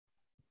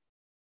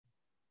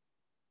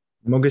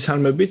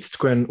მოგესალმებით,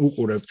 თქვენ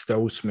უყურებთ და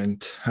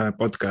უსმენთ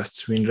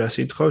პოდკასტს ვინ რას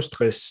ითხოვს.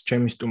 დღეს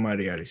ჩემი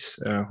სტუმარი არის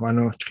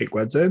ვანო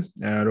ჩხიკვაძე,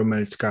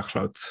 რომელიც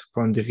გახლავთ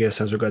ფონდი ღია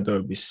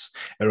საზოგადოების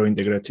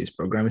ევროინტეგრაციის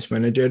პროგრამის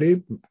მენეჯერი.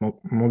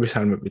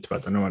 მოგესალმებით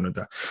ბატონო ვანო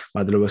და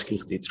მადლობას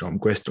გიხდით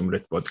რომ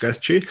გვესტუმრეთ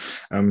პოდკასტში.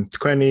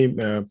 თქვენი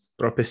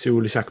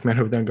პროფესიული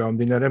საქმიანობიდან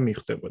გამომდინარე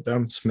მიხვდებოდა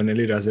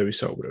მსმენელი რაზე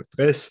ვისაუბრებთ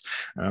დღეს.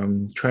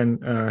 ჩვენ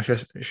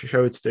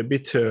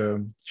შევეცდებით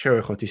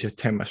შევეხოთ ისეთ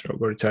თემას,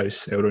 როგორც არის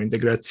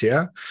ევროინტეგრაცია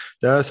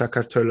და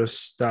საქართველოს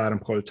და არა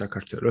მხოლოდ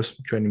საქართველოს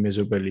ჩვენი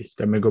მეზობელი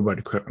და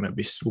მეგობარი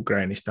ქვეყნების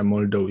უკრაინის და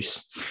მოლდოვის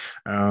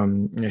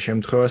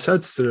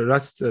შემთხვევასაც,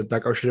 რაც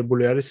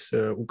დაკავშირებული არის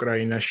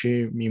უკრაინაში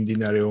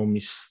მიმდინარე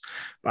ომის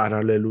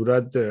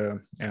პარალელურად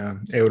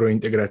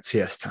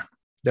ევროინტეგრაციასთან.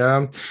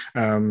 და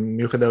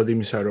მიუხედავად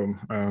იმისა, რომ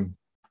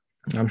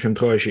ამ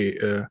შემთხვევაში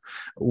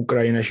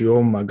უკრაინაში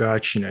ომმა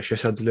გააჩინა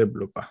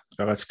შესაძლებლობა,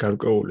 რაღაც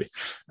გარკვეული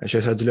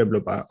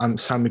შესაძლებლობა ამ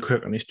სამი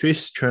ქვეყნისთვის,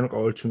 ჩვენ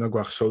ყოველთვის უნდა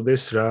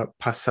გვახსოვდეს რა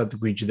ფასად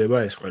გვიჯდება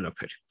ეს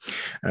ყველაფერი.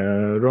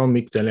 რომ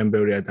იქ ძალიან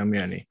ბევრი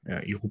ადამიანი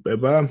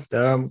იღუპება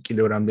და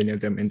კიდევ რამდენი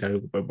ადამიანი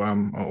დაიღუპება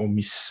ამ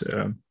ომის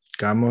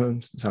გამო,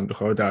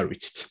 სამწუხაროდ არ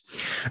ვიცით.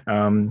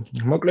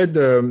 მოკლედ,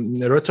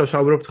 როცა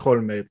ვსაუბრობთ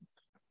ხოლმე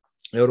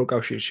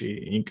ევროკავშირში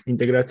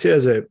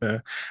ინტეგრაციაზე,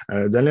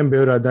 ძალიან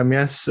ბევრი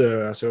ადამიანს,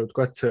 ასე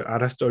ვთქვათ,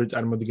 არასწორი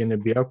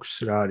წარმოდგენები აქვს,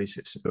 რა არის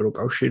ეს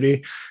ევროკავშირი,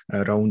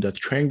 რა უნდათ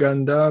ჩვენგან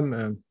და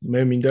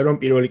მე მინდა რომ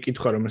პირველი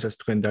კითხვა, რომელსაც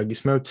თქვენ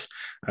დაგისმევთ,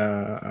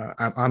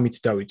 ამით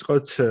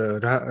დავიწყოთ,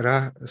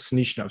 რას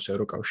ნიშნავს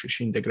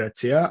ევროკავშირში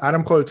ინტეგრაცია, არა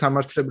მხოლოდ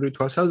სამართლებრივი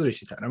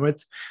თვალსაზრისით, არამედ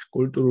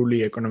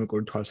კულტურული,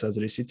 ეკონომიკური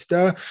თვალსაზრისით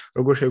და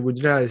როგორ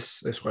შეგვიძლია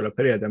ეს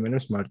ყველაფერი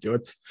ადამიანებს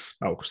მარტივად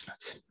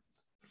აუხსნათ.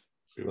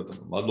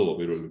 მადლობა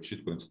პირველ რიგში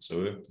თქვენც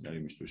ასევე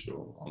იმისთვის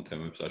რომ ამ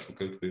თემებს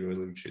აშუქებთ პირველ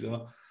რიგში და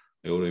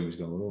მეორე იმის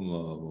გამო რომ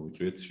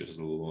მომიწვიეთ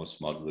შესაძლებლობას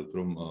მაძლევთ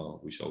რომ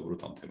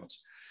ვისაუბროთ ამ თემაზე.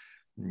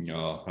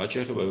 რაც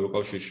შეეხება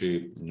ევროკავშირში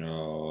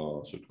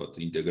ასე ვთქვათ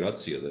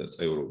ინტეგრაცია და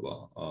წევრობა,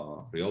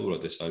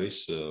 რეალურად ეს არის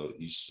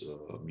ის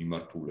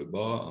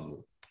მიმართულება, ანუ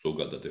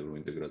ზოგადად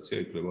ევროინტეგრაცია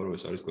ითვლება რომ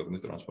ეს არის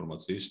ქვეყნის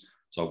ტრანსფორმაციის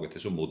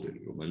საუკეთესო მოდელი,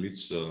 რომელიც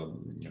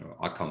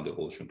აქამდე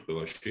ყოველ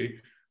შემთხვევაში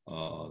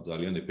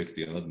ძალიან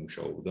ეფექტიანად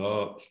მუშაობდა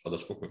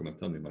სხვადასხვა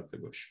ქვეყნებთან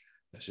მიმართებაში.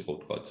 ეს იყო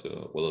ვთქვათ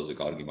ყველაზე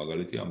კარგი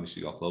მაგალითი ამისი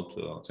გახლავთ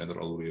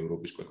ცენტრალური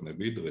ევროპის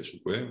ქვეყნები დღეს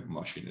უკვე,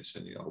 მაშინ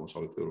ესენი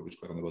აღმოსავლეთ ევროპის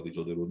ქვეყნებად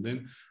იწოდებოდნენ,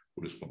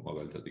 გულისხმობ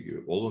მაგალითად იგივე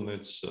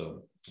პოლონეთს,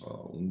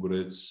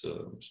 უნგრეთს,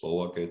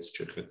 სლოვაკეთს,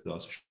 ჩეხეთს და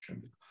ასე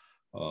შემდეგ.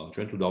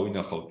 ჩვენ თუ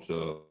დავინახავთ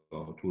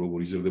თუ როგორ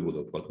იზრდებოდა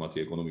ვთქვათ მათი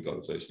ეკონომიკა,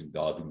 როცა ისინი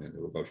დაადგნენ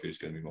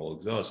ევროკავშირისკენ მიმავალ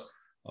გზას,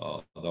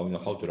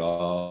 დავინახავთ რა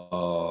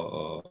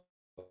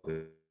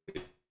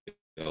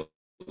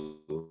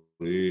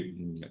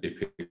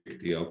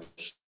ეფექტი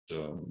აქვს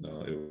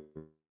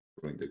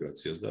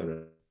ევროინტეგრაციას და რა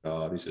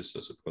არის ეს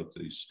ასე ვთქვათ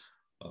ის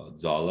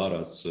ძალა,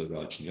 რაც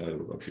გააჩნია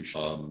ევროკავშირში.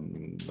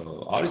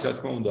 არის რა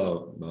თქმა უნდა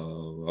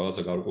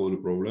რაღაცა გარკვეული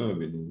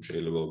პრობლემები,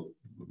 შეიძლება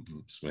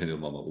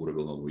მსმენელმა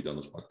მაყურებელმა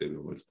მოიტანოს ფაქტები,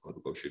 რომელიც ვთქვათ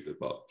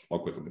უკავშირდება სხვა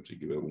ქვეყნებს,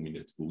 იგივე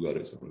რუმინეთს,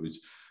 ბულგარეთს, რომლებიც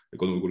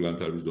ეკონომიკური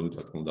განვითარების დონით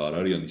რა თქმა უნდა არ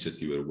არიან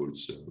ისეთივე როგორც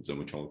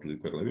ზემოთ ჩამოთვლილი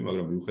ქვეყნები,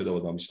 მაგრამ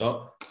მიუხედავად ამისა,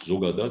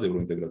 ზოგადად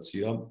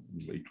ევროინტეგრაცია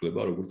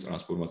ითვლება როგორც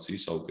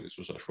ტრანსფორმაციის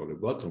საუკეთესო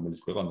საშუალებად, რომელიც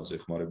ქვეყანას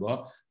ეხმარება,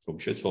 რომ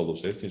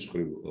შეცვალოს ერთის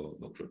მხრივ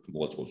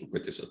მოაწყოს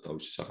უკეთესად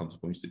თავისი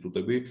სახელმწიფო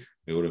ინსტიტუტები,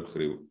 მეორე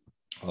მხრივ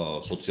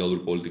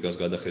სოციალური პოლიტიკას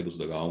გადახედოს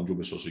და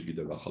გააუმჯობესოს იგი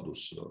და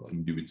გახადოს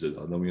ინდივიდზე და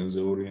ადამიანზე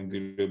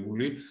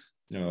ორიენტირებული.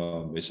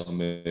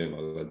 მესამე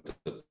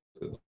მაგალითად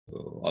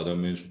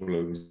ადამიანის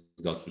უფლებების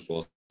დაცვის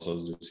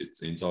თვალსაზრისით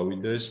წინ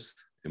წავიდეს,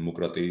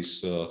 დემოკრატიის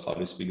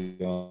ხარისხი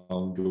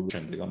გააუმჯობესოს.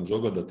 შემდეგ ანუ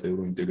ზოგადად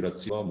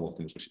ევროინტეგრაცია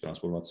მოახდინოს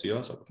ტრანსფორმაცია,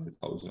 საკუთარი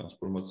თავის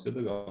ტრანსფორმაცია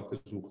და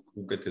გახდეს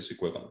უკეთესი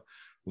ქვეყანა.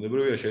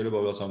 უნებრივია შეიძლება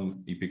რაღაცა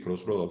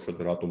იფიქროს, რომ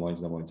უშუალოდ რატომ მაინც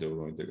და მაინც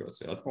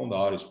ევროინტეგრაცია. რა თქმა უნდა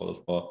არის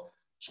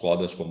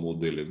სხვადასხვა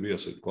მოდელები,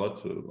 ასე ვთქვათ,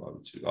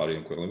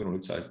 არიან ქვეყნები,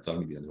 რომლებიც საერთოდ არ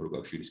მიდიან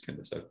ევროკავშირისკენ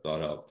და საერთოდ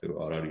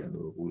არ არიან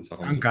ევროპული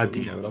სახელმწიფოები. ან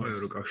გადიან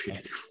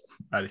ევროკავშირით.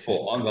 არის ეს.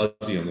 ან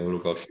გადიან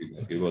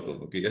ევროკავშირიდან, კი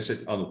ბატონო, კი ესეთ,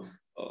 ანუ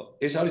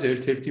ეს არის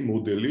ერთ-ერთი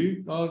მოდელი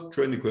და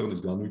ჩვენი ქვეყნის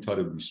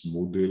განვითარების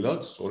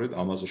მოდელად, სწორედ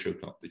ამაზე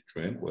შევთანხმდით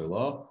ჩვენ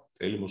ყველა,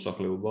 მთელი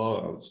მოსახლეობა,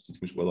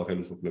 თითქმის ყველა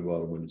ხელისუფლება,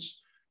 რომელიც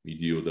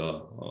მიდიოდა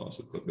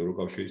ასე ვთქვათ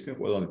ევროკავშირისკენ,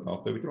 ყველანი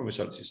თანხმდებით, რომ ეს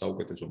არის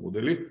საუკეთესო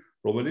მოდელი,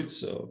 რომელიც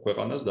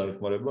ქვეყანას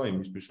დაეხმარება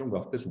იმისთვის, რომ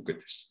გახდეს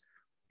უკეთესი.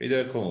 კიდევ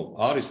ერთხელ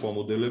არის სხვა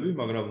მოდელები,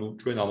 მაგრამ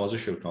ჩვენ ამაზე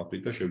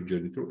შევთანხმდით და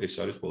შევჯერდით, რომ ეს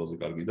არის ყველაზე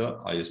კარგი და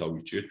აი ეს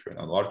ავირჩიეთ ჩვენ.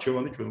 ანუ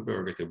არჩევანი ჩვენ უკვე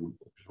გაკეთებული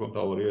გვაქვს. ხო,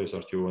 თავარია ეს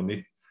არჩევანი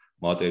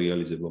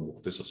მატერიალიზება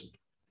მოხდეს ასე.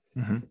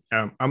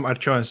 ამ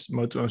არჩევანს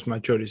მოწმობს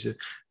მათ შორის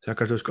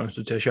საქართველოს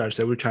კონსტიტუციაში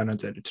არსებული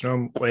ჩანაწერიც, რომ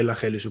ყველა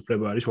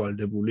ხელისუფლება არის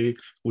ვალდებული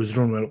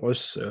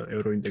უზრუნველყოს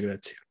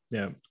ევროინტეგრაცია.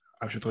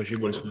 ამ შემთხვევაში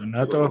გულისხმობ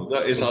ნატო და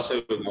ეს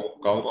ასევე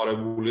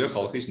გამყარებულია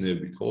ხალხის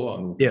ნებით, ხო?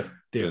 ანუ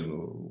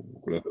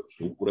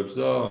უყურებს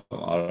და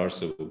არ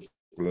არსებობს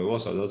კვლევა,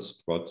 სადაც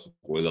თქვათ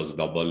ყველაზე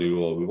დაბალი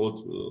ავიღოთ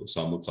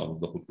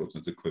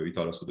 60-65%-ზე ქვევით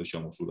არასოდეს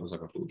ჩამოსულა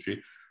საქართველოში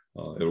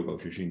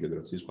ევროკავშირში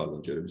ინტეგრაციის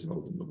მხარდამჭერების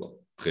რაოდენობა.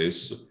 დღეს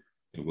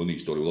მეგონი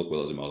ისტორიულად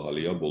ყველაზე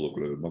მაღალია ბოლო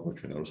კვლევებმა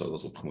გაჩვენა რომ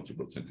სადღაც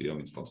 80%-ია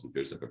ვინც ფასს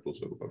უჭერს საქართველოს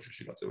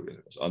ევროკავშირში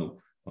გაწევრიანებას. ანუ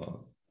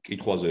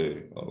კითხვაზე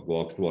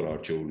გვაქვს თუ არა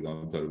არჩეული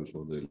განვითარების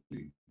მოდელი,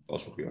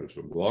 პასუხი არის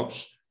რომ გვაქვს,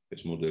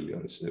 ეს მოდელი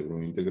არის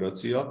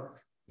ევროინტეგრაცია.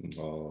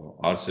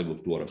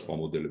 არსებობს თუ არა სხვა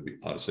მოდელები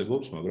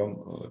არსებობს, მაგრამ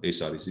ეს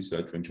არის ის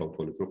რაც ჩვენ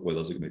ჩავთვალეთ რომ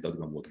ყველაზე მეტად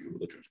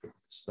გამოადგილდება ჩვენს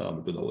ქვეყანას და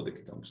ამიტომ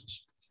დავადექით ამ გზას.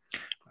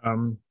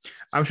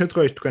 ამ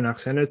შემთხვევაში თქვენ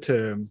ახსენეთ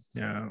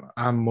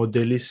ამ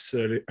მოდელის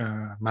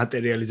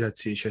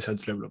მატერიალიზაციის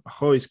შესაძლებლობა,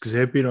 ხო? ის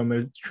გზები,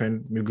 რომელიც ჩვენ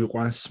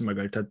მიგვიყვანს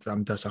მაგალითად ამ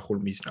დასახულ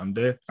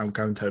მიზნამდე, ამ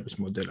განვითარების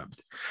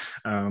მოდელამდე.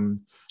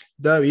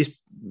 და ის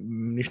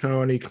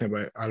მნიშვნელოვანი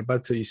იქნება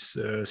ალბათ ის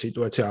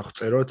სიტუაცია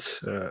აღწეროთ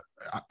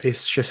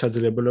ეს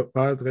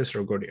შესაძლებლობა დღეს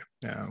როგორია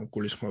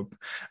გულისხმობ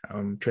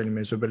ჩვენი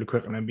მეზობელი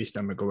ქვეყნების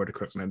და მეგობარი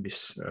ქვეყნების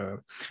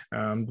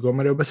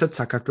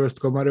მდგომარეობასაც საქართველოს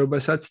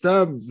მდგომარეობასაც და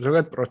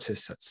ზოგადად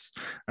პროცესსაც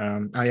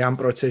აი ამ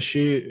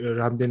პროცესში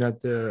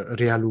რამდენად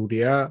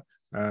რეალურია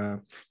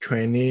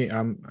ჩვენი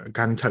ამ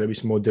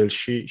განვითარების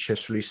მოდელში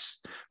შესვლის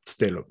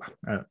ცდელობა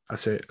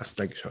ასე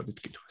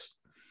დაგისვავდით კითხვას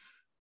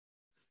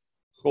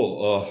ხო,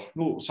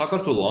 ну,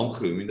 საქართველოს ამ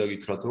ხრივ მინდა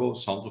გითხრათ, რომ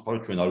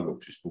სამწუხაროდ ჩვენ არ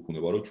გვაქვს ის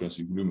ფუფუნება, რომ ჩვენს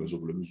იგივე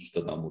მეზობლები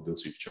ზუსტად ამ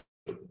მოდელს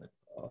ირჩევდნენ.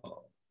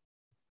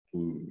 თუ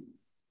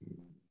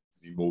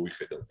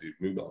მოვიხედავთ,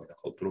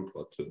 მივდავინახავთ, რომ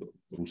თქვათ,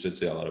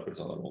 რუსეთზე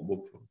აღარაფერს აღარ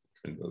ვამბობ,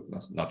 ჩვენ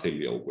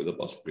ნათელია უკვე და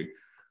პასუხი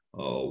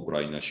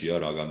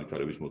უკრაინაშია რა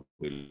განვითარების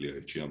მოდელი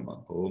ერჩია მან,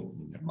 ხო?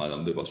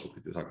 მანამდე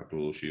პასუხი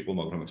საქართველოში იყო,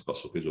 მაგრამ ეს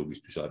პასუხი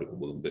ზოგისთვის არ იყო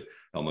ბოლომდე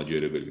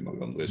დამაჯერებელი,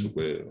 მაგრამ დღეს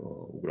უკვე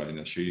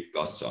უკრაინაში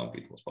გასცა ამ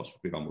კითხვის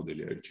პასუხი რა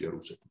მოდელი ერჩია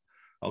რუსეთმა.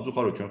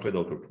 ამწუხაროდ ჩვენ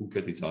ხედავთ, რომ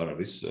თურქეთიც არ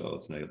არის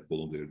რაღაცნაირად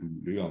ბოლომდე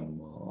ერთგული ამ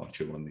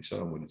არჩევანისა,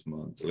 რომელიც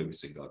მან წლების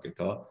წინ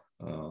გააკეთა.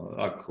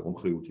 აქ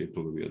ომხრივი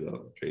ურთიერთობებია და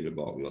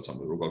შეიძლება რაღაცა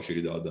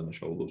ევროკავშირი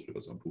დაადანაშაულოს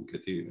რაღაცა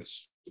თურქეთი, ეს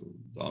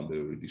ძალიან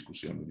ბევრი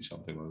დისკუსია მიდის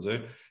ამ თემაზე.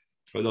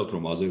 ხედავთ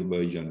რომ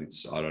აზერბაიჯანიც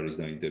არ არის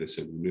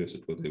დაინტერესებული ესე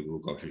თქვა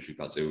ევროკავშირში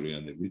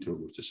გაწევრიანებით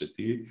როგორც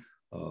ესეთი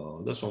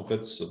და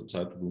სომხეთს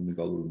საერთოდ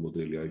უნიკალური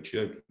მოდელი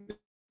აიჩია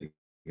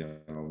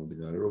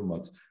გამომდინარე რომ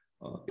მათ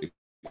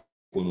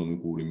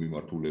ეკონომიკური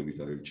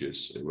მიმართულებით აირჩიეს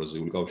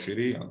ევრაზიული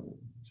კავშირი ანუ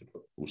ესე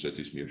თქვა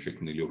რუსეთის მიერ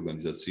შექმნილი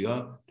ორგანიზაცია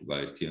თუ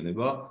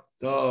გაერთიანება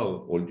და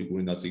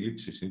პოლიტიკური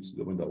ნაწილით ისინი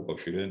ცდილობენ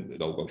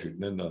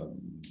დაუკავშირდნენ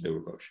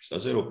ევროკავშირს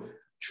ასე რომ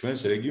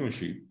ჩვენს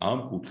რეგიონში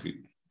ამ კუთხით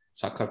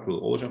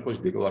საქართველოს ყოველ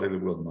შემთხვევაში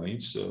დეკლარირებულად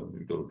მაინც,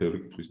 იმიტომ რომ ბევრი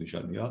კითხვის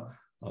ნიშანია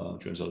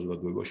ჩვენ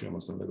საზოგადოებაში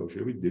ამასთან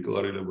დაკავშირებით,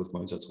 დეკლარირებულად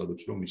მაინც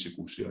აცხადებს, რომ მისი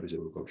კურსი არის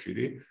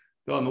ევროკავშირი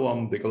და ნუ ამ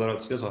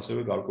დეკლარაციას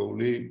ასევე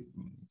გარკვეული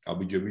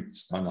აბიჯებით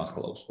თან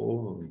ახლავს, ხო?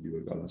 იგივე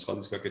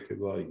განაცხადის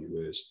გაკეთება, იგივე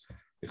ეს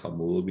ეხლა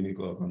მოლოდინი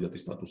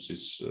კანდიდატის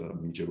სტატუსის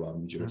მინიჭება ამ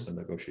მინიჭებასთან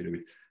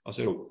დაკავშირებით.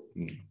 ასე რომ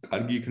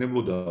კარგი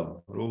იქნებოდა,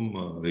 რომ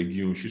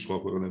რეგიონში სხვა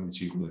ქვეყნებიც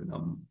იყვნენ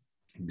ამ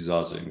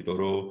გზაზე, იმიტომ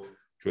რომ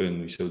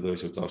ჩვენ ისევ და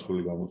ისევ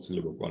წარსული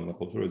გამოცდილება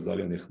გვანახავს, რომ ეს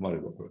ძალიან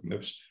ეხმარება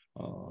ქვეყნებს,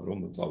 რომ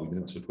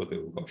წავიდნენ ასე ვთქვათ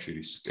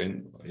ევროკავშირისკენ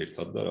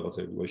ერთად და რაღაც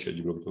ერთგვარი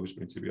შეჯიბრებითობის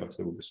პრინციპი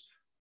არსებობდეს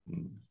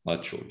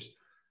მათ შორის.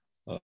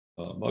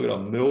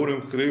 მაგრამ მეორე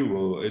მხრივ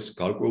ეს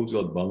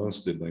გარკვეულწილად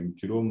ბალანსდება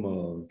იმით, რომ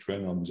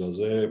ჩვენ ამ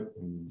გზაზე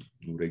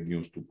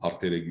რეგიონს თუ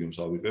ფართე რეგიონს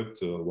ავიღებთ,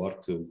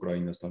 ვართ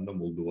უკრაინასთან და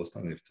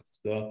მოლდოვასთან ერთად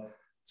და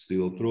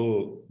ვცდილობთ, რომ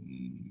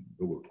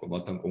როგორ ვთქვა,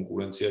 მათთან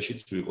კონკურენციაშიც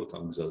ვიყოთ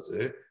ამ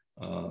გზაზე.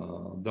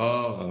 და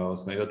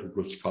რაღაცნაირად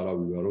უფრო ჩქარა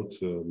ვივაროთ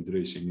ვიდრე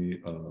ისინი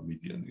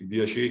მიდიან.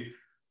 იდეაში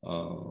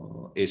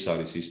ეს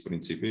არის ის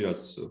პრინციპი,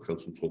 რაც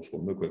ხელს უწყობს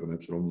ხოლმე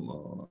ქვეყნებს, რომ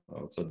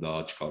რაღაცა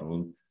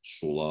დააჩქარონ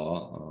სულა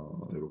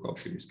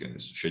ევროკავშირისკენ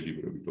ეს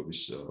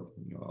შეჯიბრებითობის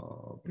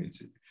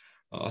პრინციპი.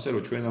 ასე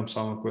რომ ჩვენ ამ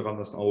სამ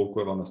ქვეყანასთან, ორ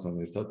ქვეყანასთან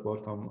ერთად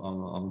ვართ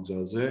ამ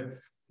გზაზე.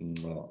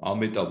 ამ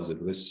ეტაპზე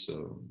დღეს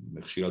მე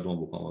ხშირად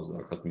ვამბობ ამას და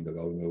აქაც მინდა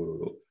გავიმეორო,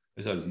 რომ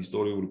ეს არის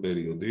ისტორიული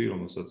პერიოდი,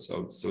 რომელსაც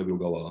წლები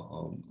გავა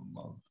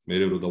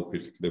მერე რო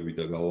დავფიქრდები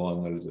და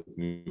გავაანალიზებ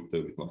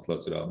მივხვდებით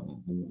მართლაც რა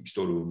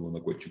ისტორიულ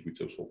მონაკვეთში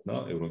გვიწევს ყოფნა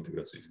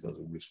ევროინტეგრაციის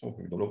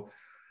გაზრდილისხმობ, იმიტომ რომ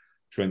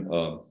ჩვენ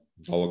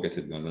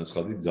გავაკეთეთ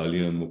განაცხადი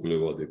ძალიან მოკლე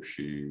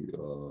ვადებში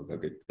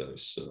გაკეთდა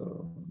ეს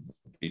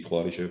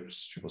კითხვარი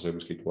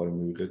შეფასების კითხვარი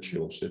მივიღეთ,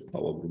 შევავსეთ,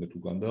 დავაბრუნეთ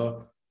უკან და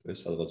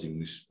ეს სადღაც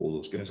ივნისის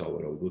ბოლოსკენ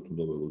სავარაუდოდ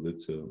უნდა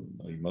ველოდეთ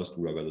იმას თუ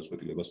რა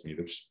გადაწყვეტილებას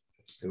მიიღებს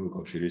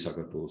ევროკავშირი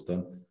საქართველოსთან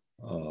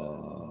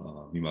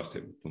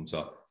მიმართებით, თუმცა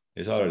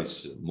ეს არ არის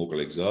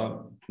მოკლე გზა,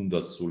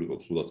 თუნდაც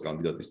სულაც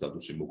კანდიდატის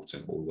სტატუსი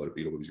მოგცემ ყოველგვარი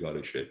პირობების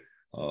გარეშე,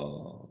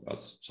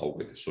 რაც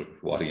საუკეთესო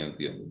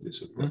ვარიანტია,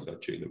 ესე ვთქვათ, რაც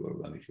შეიძლება რომ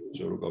განიხილოს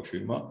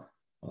ევროკავშირმა.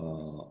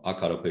 აქ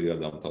არაფერი არ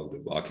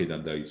დამთავრდება,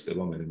 აქედან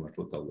დაიწყება მე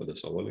მართლა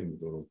თავგადასავალი,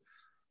 იმიტომ რომ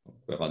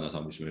ქვეყანას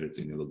ამის მერე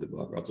წინ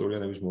ელოდება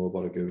გაწევრიანების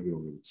მოლაპარაკებები,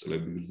 რომელიც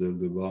წლები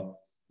გრძელდება.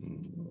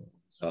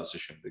 და ასე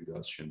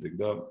შემდეგ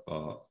და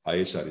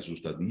აი ეს არის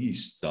ზუსტად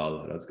ის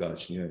ძალა, რაც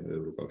გააჩნია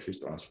ევროკავშირის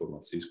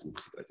ტრანსფორმაციის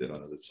კუთხით, აი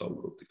ზეგანაზეც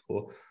საუბრობდით, ხო?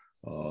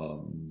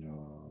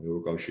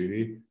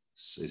 ევროკავშირი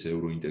ეს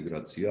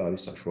ევროინტეგრაცია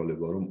არის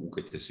საშუალება, რომ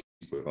უკეთესი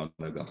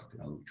ქვეყანა გახდე.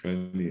 ანუ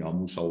ჩვენი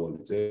ამუშავალი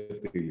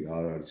წერტილი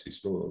არ არის ის,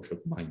 რომ შევ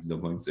მაინც და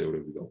მაინც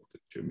წევრები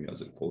გავხდეთ. ჩემი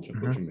აზრით, ყოველ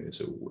შემთხვევაში მე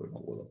ესე უყურებ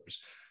ამ ყველაფერს.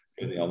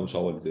 ჩვენი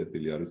ამუშავალი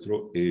წერტილი არის,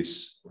 რომ ეს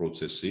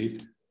პროცესი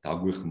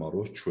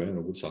დაგვეხმაროს ჩვენ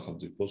როგორც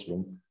სახელმწიფოს,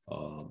 რომ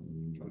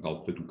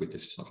გავხდეთ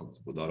უკეთესი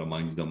სახელმწიფო და არა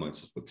მაინც და მაინც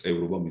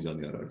წევრობა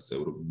მიზანი არ არის,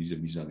 წევრობა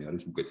მიზანი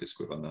არის უკეთესი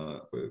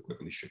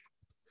ქვეყნის შექმნა,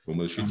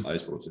 რომელშიც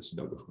ეს პროცესი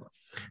დაგვეხმაროს.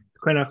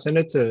 თქვენ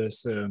ახსენეთ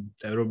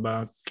წევრობა,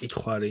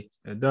 კითხვარი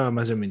და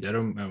ამაზე მინდა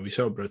რომ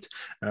ვისაუბროთ.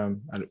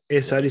 ანუ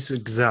ეს არის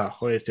გზა,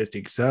 ხო, ერთ-ერთი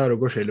გზა,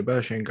 როგორ შეიძლება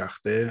შენ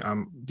გახდე ამ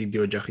დიდი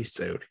ოჯახის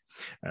წევრი.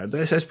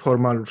 და ეს არის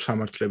ფორმალურ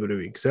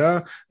სამართლებრივი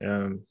გზა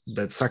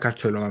და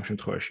საქართველოს ამ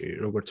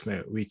შემთხვევაში, როგორც მე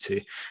ვიცი,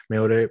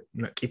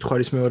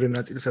 კითხვარის მეორე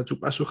ნაწილსაც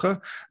უპასუხა,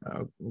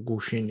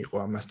 გუშინ იყო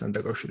ამასთან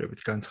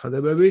დაკავშირებით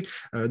განცხადებები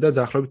და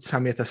დაახლოებით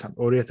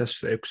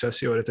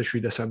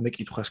 2600-2700-მდე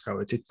კითხვას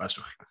გავეცით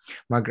პასუხი.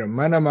 მაგრამ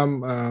მანამ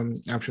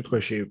ამ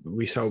შემთხვევაში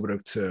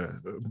ვისაუბრებთ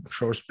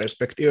შორს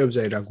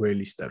პერსპექტივებზე, რა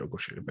გველის და როგორ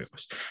შეიძლება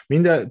იყოს.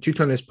 მინდა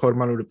თვითონ ეს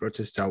ფორმალური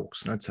პროცესი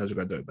წავუხსნათ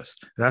საზოგადოებას.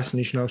 რას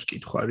ნიშნავს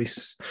კითხვარის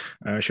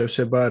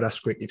შევსება, რას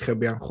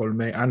გვეკითხებიან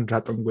ხოლმე, ან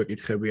რატომ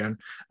გვეკითხებიან,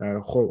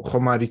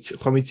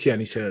 ხომ იციან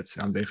ისედაც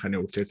ამდენი ხანი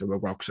ურთიერთობა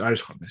გვაქვს,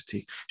 არის ხოლმე ესეთი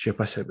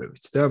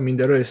შეფასებებიც და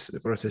მინდა რომ ეს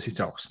პროცესი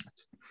წავუხსნათ.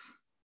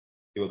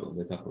 კი ბატონო,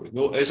 მეთაური.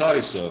 ეს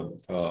არის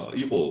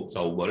იყო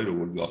საუბარი,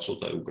 როგორც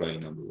გახსოვთ, აი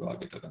უკრაინამ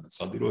გააკეთა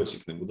განაცხადი, რომ ეს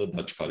იქნებოდა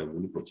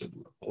დაჩქარებული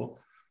პროცედურა, ხო?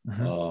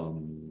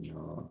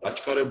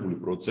 დაჩქარებული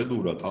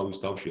პროცედურა თავის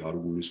თავში არ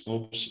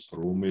გულისხმობს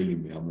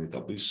რომელიმე ამ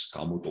ეტაპის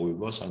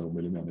გამოტოვებას ან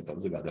რომელიმე ამ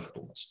ეტაპზე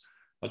გადახდომას.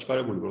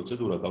 დაჩქარებული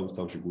პროცედურა თავის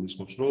თავში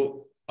გულისხმობს, რომ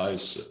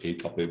ეს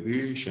ეტაპები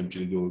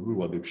შემჭიდროებულ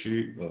ვადებში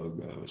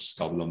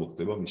გავლა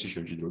მოხდება მისი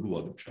შემჭიდროებულ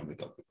ვადებში ამ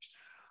ეტაპების.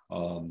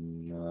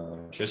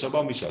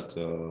 შესაბამისად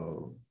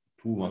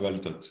თუ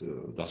მაგალითად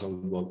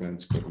დასავლეთ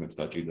ბალკანეთის ქვეყნებს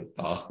დაჭირდა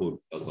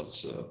დაახლოებით რაღაც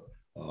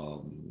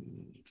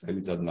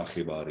წელიწად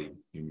ნახევარი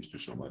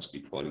იმისთვის რომ ეს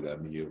კითხვარი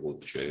მიიღოთ,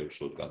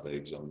 შეეცვლოთ,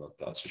 გადაეგზავნათ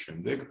და ასე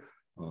შემდეგ,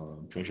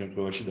 ჩვენ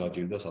შემთხვევაში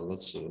დაჭირდა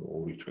სადღაც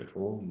 2 თვე,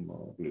 ხო,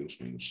 პლუს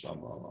მინუს ამ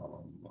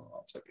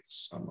საკითხს,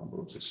 ამ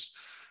პროცესს.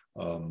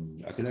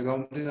 აქედან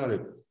გამომდინარე,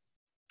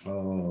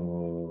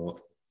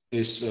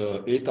 ეს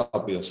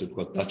ეტაპი, ასე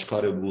ვთქვათ,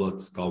 დაჩქარებულად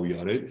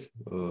გავიარეთ,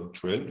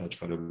 ჩვენ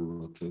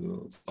დაჩქარებულად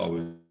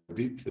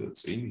წავედით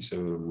წინ,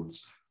 ისევე როგორც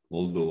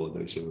მოლდოვა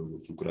და ისევე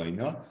როგორც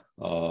უკრაინა.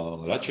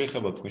 რაც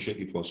შეეხება თქვენ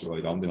შეკითხვას, რომ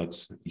აი რამდენად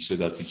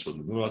ისედაც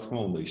იცოდნენ, რა თქმა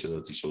უნდა,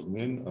 ისედაც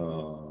იცოდნენ,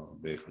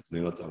 მე ხარ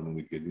ძნელად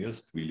წარმოვიდგენიათ,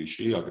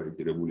 თბილისში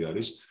აკრედიტირებული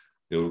არის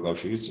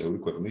ევროკავშირის წევრი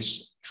ქვეყნის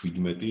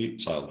 17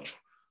 საელჩო.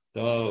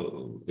 და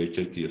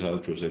ერთ-ერთი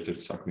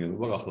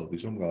საქმიანობა გახლავთ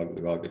ის, რომ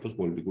გააკეთოს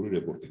პოლიტიკური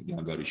რეპორტინგი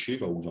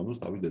ანგარიში, გაუგზავნოს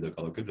თავის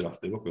დედაქალაქებს რა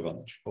ხდება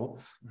ქვეყანაში, ხო?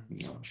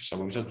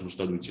 შესაბამისად,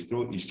 ზუსტად ვიცით,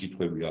 რომ ის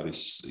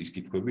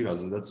კითხვები,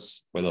 რაზედაც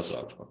ყველას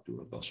აქვს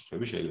ფაქტურად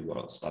პასუხები, შეიძლება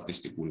რაღაც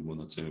სტატისტიკური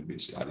მონაცემები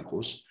ესე არ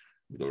იყოს,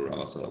 იმიტომ რომ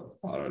რაღაცა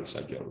არ არის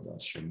საჯარო და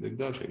ამ შემდეგ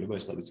და შეიძლება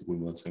ეს სტატისტიკური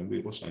მონაცემები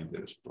იყოს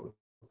საინტერესო, თორემ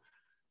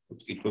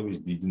კითხვების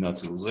დიდ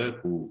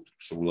ნაწილზე თუ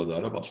სრულად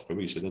არა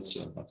პასუხები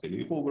ისედაც ნათელი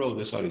იყო,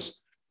 უბრალოდ ეს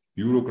არის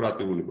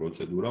ბიუროკრატიული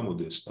პროცედურა,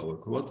 მოდი ეს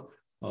დავარქვათ,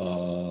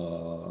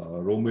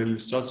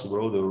 რომელსაც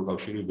უბრალოდ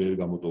ევროკავშირი ვერ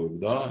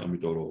გამოტოვებდა,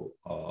 იმიტომ რომ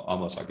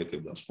ამას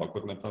აკეთებდა სხვა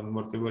ქვეყნებთან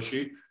მიმართებაში,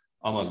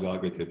 ამას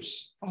გააკეთებს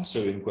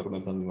ასევე იმ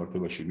ქვეყნებთან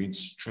მიმართებაში, ვინც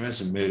ჩვენს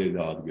მერე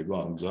დაადგება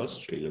ამ გზას,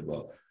 შეიძლება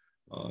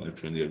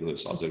ჩვენი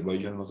ერთ-ერთ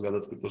აზერბაიჯანმაც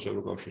გადაწყვიტოს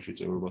ევროკავშირში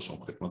წევრობა,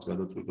 სომხეთმაც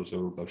გადაწყვიტოს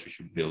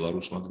ევროკავშირში,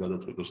 ბელარუსმაც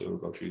გადაწყვიტოს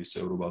ევროკავშირის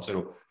წევრობა, ასე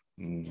რომ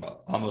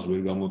ამას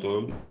ვერ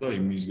გამოტოვებდა და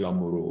იმის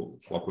გამო, რომ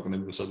სხვა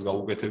ქვეყნებსაც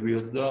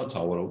გაუკეთებიათ და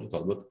სავარაუდოდ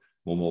ალბათ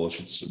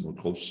მომავალშიც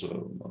მოთხოვს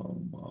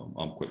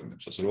ამ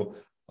ქვეყნებს, ასე რომ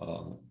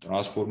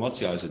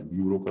ტრანსფორმაცია, ესეთ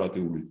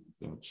ბიუროკრატიული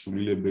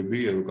ცვლილებები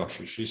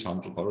ევროკავშირში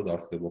სამწუხაროდ არ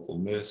ხდება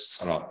ხოლმე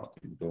სწრაფად,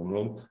 იმიტომ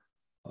რომ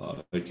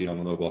ერთი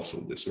რამ უნდა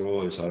გვახსოვდეს,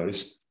 რომ ეს არ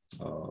არის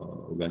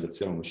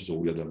ორგანიზაცია, რომელშიც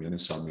 2 ადამიანი,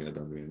 3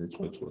 ადამიანი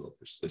წყვეტს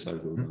ყველაფერს. ეს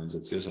არის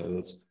ორგანიზაცია,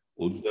 სადაც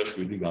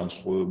 27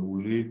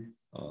 განსხვავებული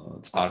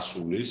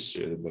წარსულის,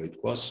 შეიძლება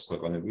ითქვას,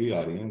 ქვეყნები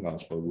არიან,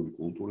 განსხვავებული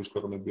კულტურის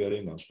ქვეყნები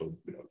არიან,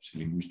 განსხვავებული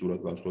ლინგვისტურად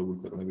განსხვავებული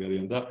ქვეყნები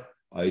არიან და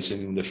აი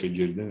ესენი უნდა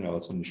შეჯერდნენ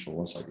რაღაცა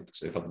მნიშვნელოვან საკითხს.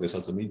 ეხლა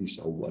დღესაც მიდის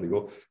საუბარი,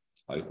 რომ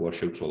აი ხო არ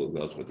შევცვალოთ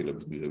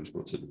გადაწყვეტილების მიღების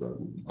პროცედურა,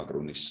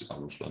 მაკრონის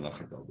გამოსვლა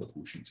ნახეთ ალბათ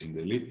გუშინ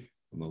წინდელი,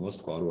 მომავალს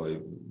თქვა, რომ აი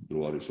დრო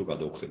არის, რომ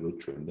გადავხედოთ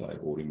ჩვენ და აი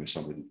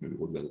 2/3-ით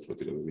მივიღოთ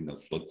გადაწყვეტილებები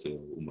ნაცვლად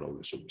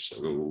უმრავლესობის,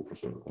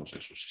 უпроსტო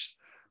კონსენსუსის.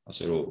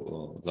 ასე რომ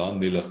ძალიან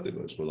ნელა ხდება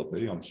ეს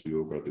ყველაფერი, ამ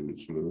ბიუროკრატიული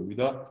ცვლილებები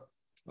და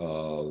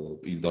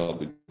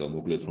პირდაპირ და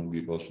მოკლედ რომ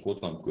გიპასუხოთ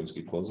ამ თქვენს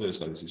კითხვაზე, ეს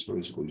არის ის, რომ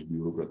ეს ის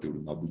ბიუროკრატიული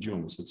ნაბიჯი,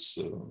 რომელსაც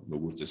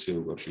როგორც წესი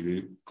ევროკავშირი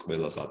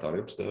ყველას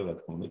ატარებს და რა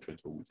თქმა უნდა ჩვენც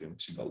მოგვიწია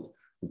მისი გავლა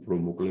უფრო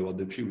მოკლე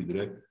ვადებში,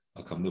 ვიდრე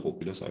აქამდე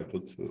ყოფილა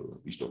საერთოდ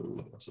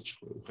ისტორიულად რასაც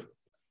ხედავთ.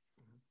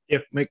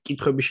 მე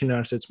კითხვების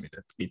შინაარსიც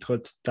მითხრათ,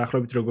 კითხოთ,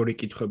 დაახლოებით როგორი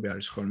კითხვები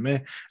არის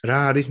ხოლმე, რა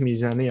არის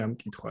მიზანი ამ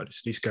კითხვარის,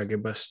 რის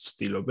გაგებას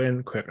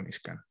ცდილობენ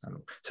ქვეყნისგან, ანუ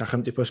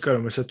სახელმწიფოსგან,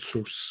 რომელსაც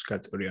სურს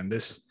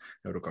გაწევრიანდეს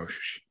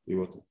ევროკავშირში. კი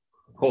ბატონო.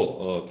 ხო,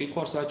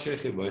 კითხვას რაც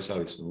შეეხება, ეს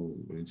არის,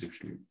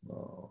 პრინციპში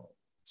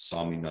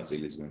სამი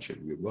ნაწილისგან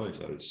შედგება, ეს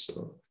არის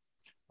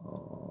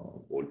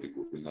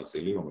პოლიტიკური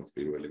ნაწილი, რომელიც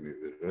პირველი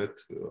მივიღეთ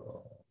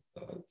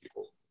და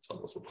იყო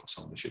სადღაც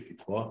 400-მდე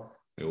შეკითხვა,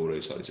 მეორე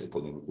ეს არის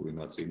ეკონომიკური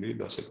ნაწილი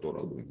და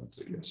სექტორალური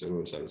ნაწილი, ასე რომ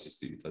ეს არის ის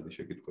ძირითადი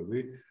შეკითხვები.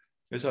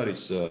 ეს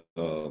არის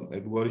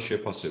ერთგვარი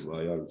შეფასება,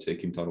 აი არის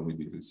ექიმთან რომ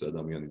მიდის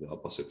ადამიანი და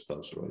აფასებს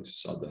თავს, რომ ის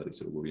სად არის,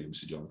 როგორი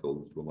იმისი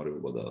ჯანმრთელობის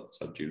მდგომარეობა და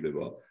სად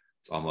ჭირდება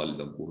წამალი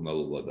და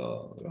მკურნალობა და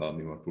რა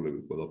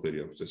მიმართულებით ყველაფერი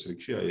აქვს ეს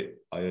რიგში,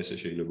 აი ესე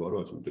შეიძლება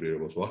რომ ეს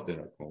უტრირებას ვახდე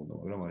რა თქმა უნდა,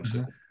 მაგრამ აი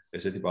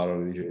ესეთი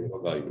პარალელი შეიძლება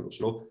გაიგოს,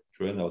 რომ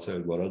ჩვენ რაღაცა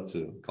ერთგვარად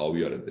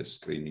გავიარეთ ეს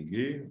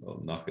სკრინინგი,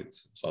 ნახეთ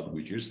სად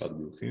გვიჭირს, სად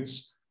გვიხინს,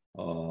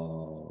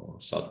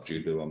 სად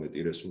ჭირდება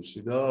მეტი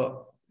რესურსი და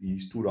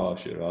ის თუ რა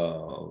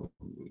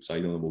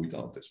საიდან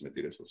მოვიტანოთ ეს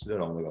მეტი რესურსი და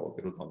რა უნდა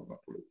გავაკეთოთ ამ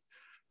მიმართულებით.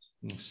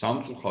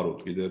 სამწუხაროდ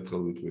კიდევ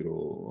ერთხელ ვიტყვი,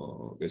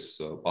 რომ ეს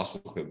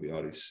პასუხები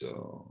არის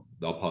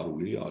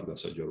დაფარული, არ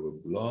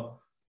გასაჯაროებულა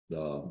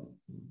და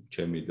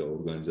ჩემი და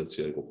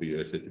ორგანიზაცია იყო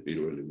ერთ-ერთი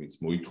პირველი, ვინც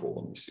მოითხოვა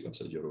მისი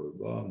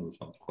გასაჯაროება, ну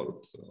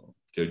სამწუხაროდ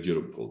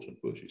ჯერჯერობით ყოველ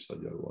შემთხვევაში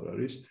საჯარო არ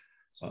არის.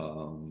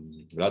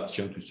 რაც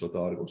ჩემთვის ცოტა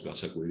არ იყოს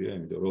გასაკვირია,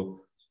 იმიტომ რომ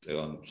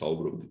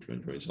საუბრობთ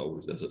ჩვენი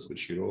საუბრის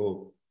დასაწყისში, რომ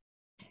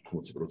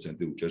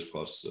 80% უჭერს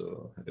ხარს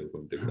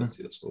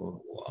ევროინტეგრაციას, ხო?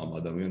 ამ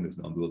ადამიანებს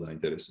ნამდვილად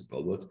აინტერესებს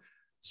ალბათ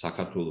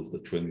საქართველოს და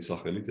ჩვენი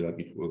სახელით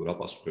რა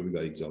პასუხები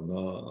გაიგზავნა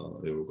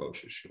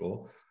ევროკავშირში, ხო?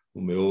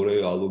 მეორე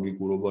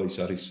ალოგიკურობა ის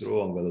არის, რომ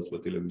ამ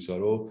გადაწყვეტილებისა,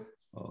 რომ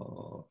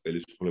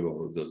ხელისუფლებამ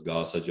როდესაც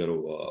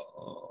გაასაჯაროვა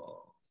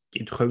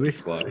კითხვები,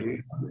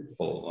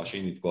 ხო,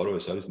 მაშინ ითქვა, რომ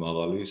ეს არის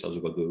მაღალი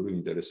საზოგადოებრივი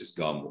ინტერესის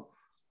გამო.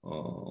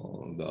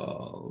 და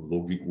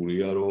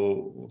ლოგიკურია,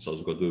 რომ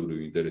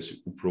საზოგადოებრივი ინტერესი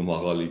უფრო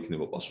მაღალი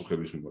იქნება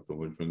პასუხების მიმართ,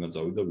 რომელიც ჩვენგან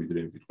წავიდა, ვიდრე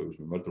იმ კითხვების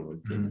მიმართ,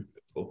 რომელიც ჩვენ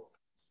მივიღეთ, ხო?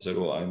 ასე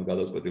რომ აი ამ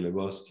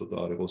გადაწყვეტილებას ცოტა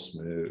არ იყოს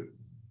მე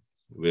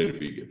ვერ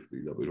ვიგებ,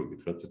 პირდაპირ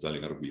გითხრათ,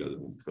 ძალიან არ გვილად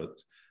მოგითხრათ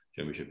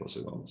ჩემი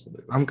შეფასება ამასთან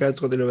დაკავშირებით. ამ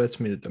გადაწყვეტილებაც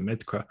მინდა მე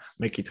თქვა,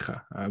 მეკითხა.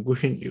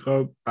 გუშინ იყო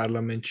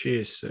პარლამენტში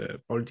ეს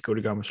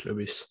პოლიტიკური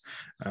გამოსვლების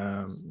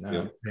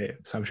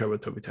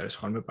სამშაბათობით არის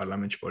ხოლმე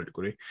პარლამენტში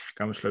პოლიტიკური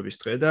გამოსვლების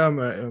დღე და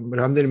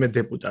რამდენიმე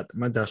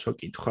დეპუტატმა დასვა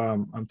კითხვა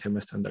ამ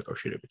თემასთან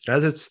დაკავშირებით.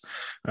 რაზეც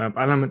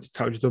პარლამენტის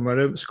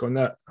თავმჯდომარემ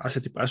ჰქონდა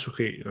ასეთი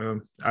პასუხი,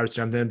 არ ვიცი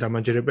რამდენად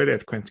დამაჯერებელია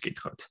თქვენს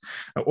კითხავთ.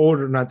 ორ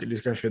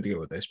ნაწილისგან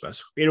შედგებოდა ეს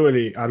პასუხი.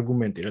 პირველი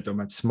არგუმენტი,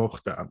 რატომაც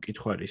მოხდა ამ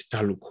კითხვის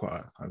დალუქვა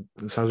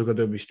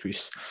საზოგადოების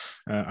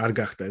არ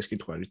გახდა ეს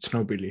კითხვარი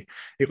ცნობილი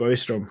იყო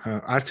ის რომ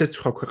არც ერთ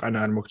სხვა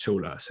ქვეყანა არ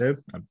მოქცეულა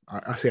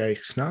ასე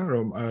აიხსნა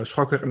რომ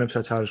სხვა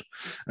ქვეყნებსაც არ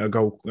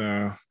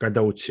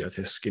გადაუციათ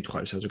ეს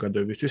კითხვარი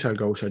საზოგადოებისთვის არ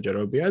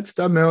გაუსაჯაროებიათ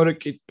და მეორე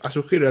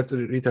პასუხი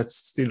რითაც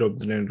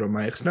ცდილობდნენ რომ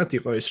აიხსნათ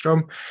იყო ის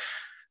რომ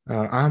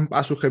ამ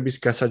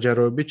პასუხების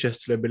გასაჯაროებით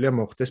შესაძლებელია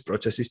მოხდეს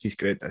პროცესის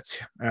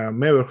დისკრედიტაცია.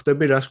 მე ვერ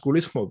ხვდები რას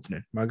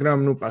გულისხმობდნენ,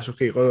 მაგრამ ნუ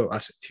პასუხი იყო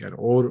ასეთი, ანუ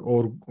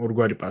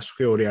ორგვარი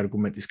პასუხი, ორი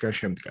არგუმენტისგან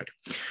შემდგარი.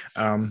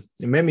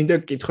 მე მინდა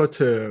გკითხოთ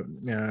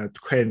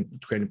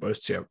თქვენი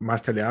პოზიცია,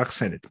 მართალია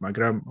ახსენეთ,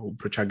 მაგრამ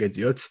უფრო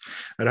ჩაგეძიოთ,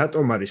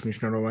 რატომ არის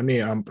მნიშვნელოვანი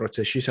ამ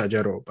პროცესში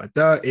საჯაროობა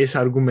და ეს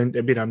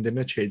არგუმენტები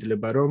რამდენად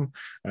შეიძლება რომ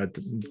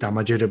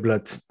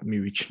დამაჯერებლად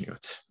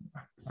მივიჩნიოთ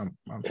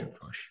ამ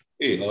შემთხვევაში.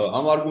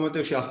 ამ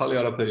არგუმენტებში ახალი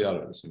არაფერი არ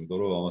არის, იმიტომ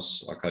რომ ამას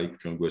აქ-იქ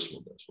ჩვენ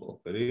გვესმოდა ეს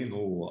ყველაფერი.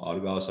 ნუ არ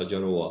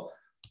გაასაჯაროა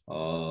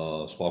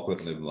სხვა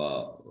ქვეყნებმა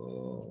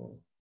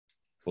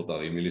ცოტა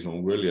იმილის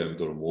მომგვრელია,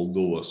 იმიტომ რომ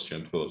მოლდოვას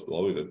შემთხვევას თუ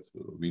ავიღეთ,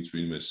 ვინც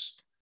ვინმეს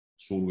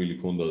სურვილი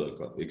ჰქონდა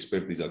და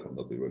ექსპერტიზა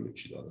ჰქონდა პირველ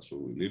რიგში და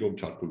სურვილი, რომ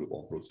ჩართულიყო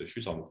ამ პროცესში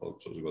სამოქალაქო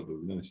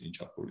საზოგადოებიდან ისინი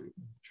ჩართული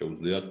იყვნენ.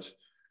 შეუძლიათ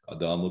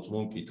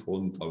გადაამოწმონ,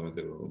 კითხონ თავიანთ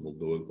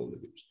მოლდოველ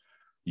კოლეგებს.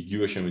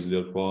 იგივე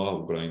შემიძლია თქვა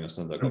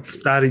უკრაინასთან დაკავშირებით.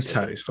 სტარიც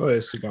არის, ხო,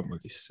 ეს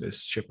გამოდის, ეს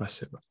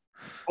შეფასება.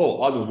 ხო,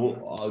 ანუ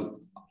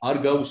არ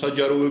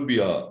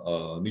გაუსაჯაროებია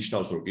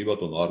ნიშნავს, რომ კი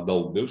ბატონო არ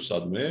დაუგდევს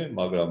სადმე,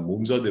 მაგრამ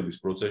მომზადების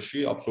პროცესში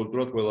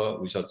აბსოლუტურად ყველა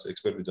ვისაც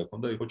ექსპერტიზა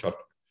ჰქონდა იყო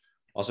ჩართული.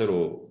 ასე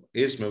რომ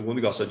ეს მე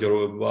მგონი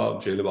გასაჯაროება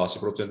შეიძლება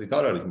 100%-ით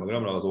არ არის,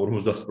 მაგრამ რაღაც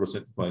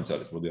 50%-ით მაინც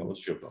არის. მოდი ამას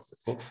შევთავაზოთ,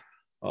 ხო?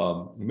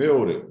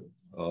 მეორე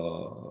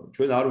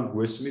ჩვენ არ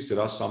გვესმის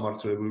რა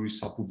სამართლებრივი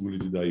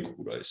საფუძვლით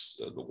დაიხურა ეს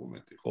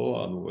დოკუმენტი, ხო?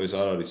 ანუ ეს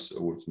არ არის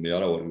როგორც მე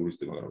არა ვარ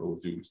იურისტი, მაგრამ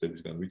როგორც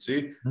იურისტებისგან ვიცი,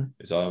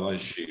 ეს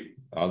ამაში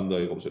არ უნდა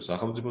იყოს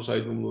სახელმწიფო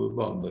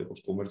საიდუმლოება, არ უნდა იყოს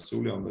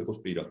კომერციული, არ უნდა იყოს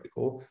პირადი,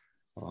 ხო?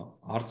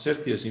 არც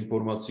ერთი ეს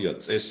ინფორმაცია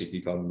წესით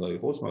იქ არ უნდა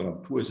იყოს, მაგრამ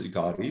თუ ეს იქ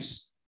არის,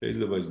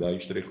 შეიძლება ის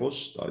დაიშტრიხოს,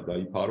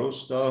 დაიფაროს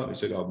და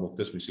ესე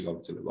გამოხდეს მისი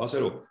გავრცელება. ასე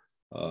რომ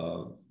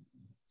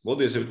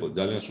მოდი ესე ვთქვათ,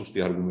 ძალიან სუსტი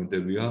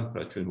არგუმენტებია,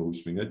 რაც ჩვენ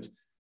მოვისმინეთ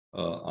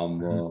ამ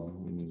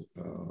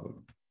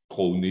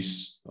ხოვნის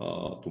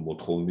თუ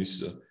მოთხოვნის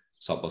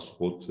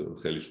საპასუხოდ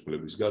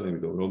ხელისუფლებისგან,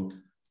 იმიტომ რომ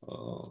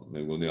მე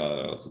მგონი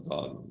რაღაცა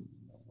ძალიან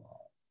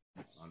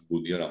არ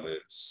გუდია რამე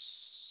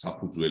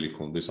საფუძველი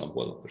ხონდეს ამ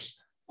ყველაფერს.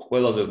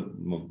 ყველაზე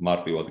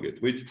მარტივად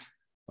გეტყვით,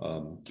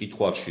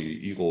 კითხვაში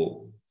იყო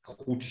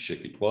 5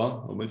 შეკითხვა,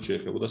 რომელიც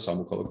შეეხებოდა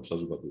სამოქალაქო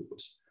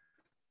საზოგადოებას.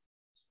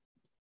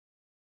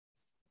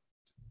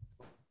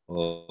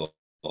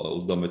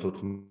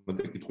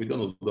 34 კითხვიდან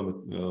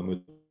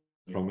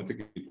 18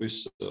 კითხვის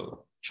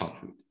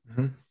ჩათვლით.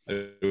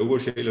 როგორ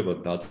შეიძლება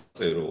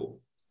დაწერო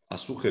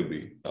პასუხები,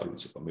 არ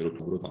ვიცი, მე რო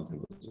თუმროთ ამ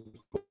თემაზე.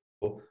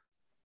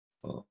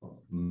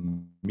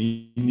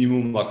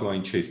 მინიმუმ აქ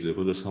მაინც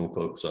შეიძლებოდა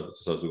სამოქალაქო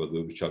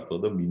საზოგადოების ჩართვა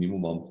და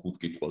მინიმუმ ამ 5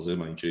 კითხვაზე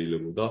მაინც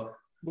შეიძლებოდა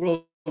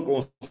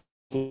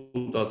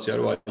კონსულტაცია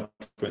რო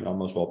ჩვენ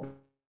ამას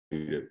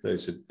ვაპირებთ და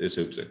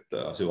ესე ვწერთ და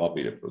ასე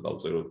ვაპირებთ რომ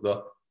დავწეროთ და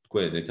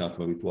თქვენ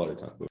ეთანხმებით თუ არ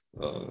ეთანხმებით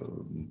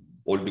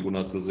პოლიტიკურ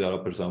ნაწილზე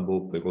არაფერს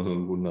ამბობ,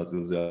 ეკონომიკურ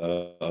ნაწილზე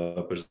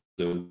არაფერს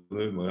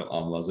მაგრამ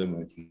ამაზე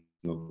მაინც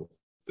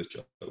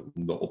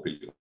უნდა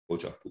ყოფილიყო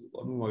ჩართულიყო.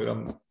 მაგრამ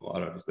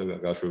არ არის და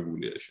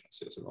გაშვებულია ეს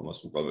ასე ამას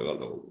უკვე ვეღარ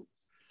დავუბრუნდ.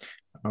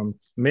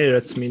 მე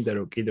რაც მინდა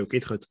რომ კიდევ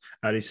კითხოთ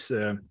არის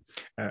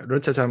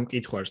როდესაც ამ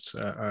კითხვას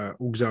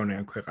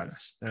უგზავნიან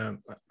ქვეყანას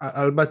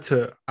ალბათ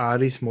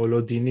არის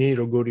მოლოდინი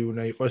როგორი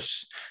უნდა იყოს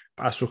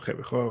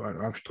პასუხები ხო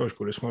ამ შემთხვევაში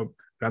გულისხმობ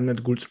რამდენად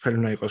გულწრფელი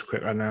უნდა იყოს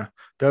ქვეყანა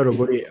და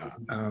როგორი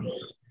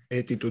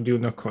ეტიტუდი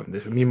უნდა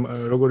ქონდეს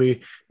როგორი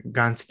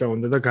განცდა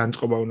უნდა და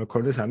განწყობა უნდა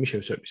ქონდეს ამის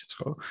შევსებისას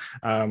ხო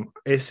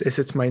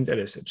ესეც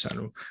მაინტერესებს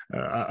ანუ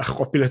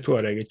ყოფილა თუ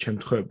არა ეგეთ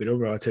შემთხვევები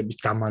რომ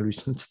რაღაცების დამალვის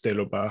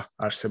მცდელობა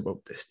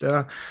არსებობდეს და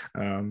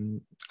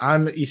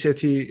ან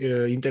ისეთი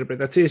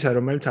ინტერპრეტაციისა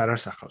რომელიც არ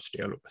ასახავს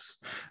რეალობას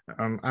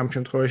ამ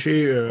შემთხვევაში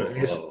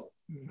ეს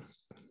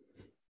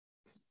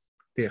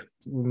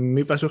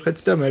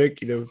მიპასუხეთ და მე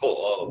კიდევ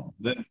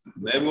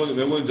მე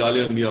მგონი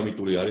ძალიან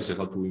მიამიტური არის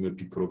ახლა თუ იმე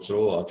ფიქრობს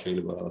რომ აქ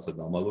შეიძლება რაღაცა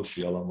დამალოს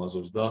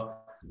შეალამაზოს და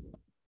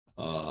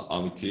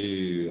ამითი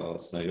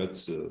რაღაცნაირად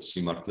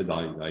სიმართლე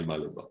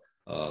დაიმალება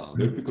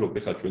მე ვფიქრობ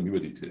ახლა ჩვენ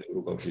მივედით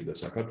ევროკავშირი და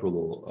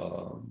საქართველო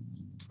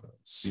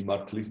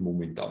სიმართლის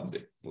მომენტამდე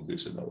მოდი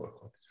ესე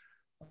დავარქვათ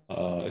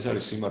ეს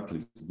არის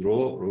სიმართლის დრო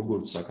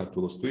როგორც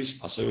საქართველოსთვის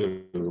ასევე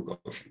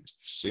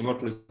ევროკავშირისთვის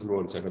სიმართლის დრო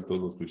არის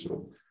საქართველოსთვის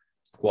რომ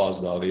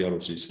ყვას და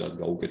აღიაროს ის რაც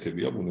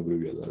გაუკეთებია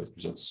ბუნებრივია და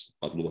ესთვისაც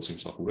მადლობას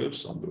იმსახურებს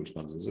ამ დროის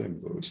მანძილზე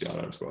იმიტომ რომ ისე არ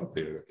არის რომ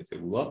აფერი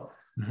გაკეთებულა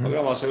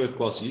მაგრამ ასევე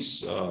თქواس ის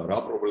რა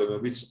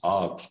პრობლემებიც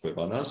აქვს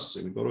ქვეყანას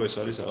იმიტომ რომ ეს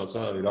არის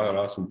რაღაცა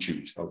რაღაც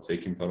უჩივის რაღაც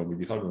ექიმთან რომ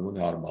მიდიხარ მე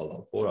მგონი არ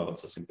მალავ ხო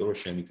რაღაცას იმიტომ რომ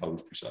შენი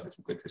თავისთვის არის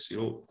უკეთესი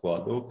რომ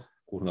თქვადო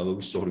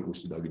კურნალობის სწორი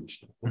კურსი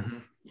დაგინიშნო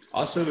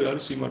ასევე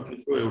არის სიმართლე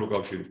რომ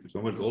ევროკავშირისთვის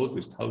რომელიც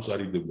ყოველთვის თავს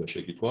არიდებდა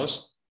შეკითხვას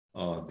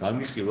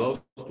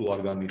განიხილავს თუ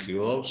არ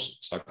განიხილავს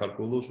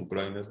საქართველოს,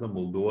 უკრაინას და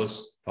მოლდოვას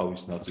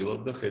თავის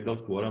ნაწილად და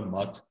ხედავს თუ არა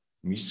მათ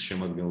მის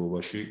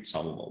შემადგენლობაში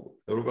სამომავლოდ.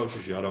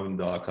 ევროკავშირში არავინ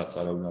და აქაც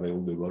არავინ არ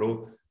ეუბნება რომ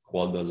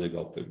ხვალდაზე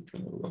გავხდებით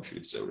ჩვენ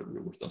ევროკავშირის წევრები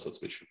როგორც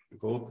დასაწყისში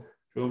ხო?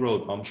 ჩვენ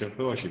უბრალოდ ამ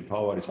შემთხვევაში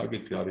მთავარი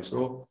საკითხი არის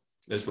რომ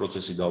ეს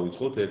პროცესი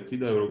დავიწყოთ ერთი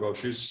და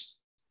ევროკავშირის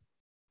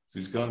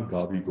ზისგან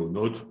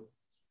გავიგონოთ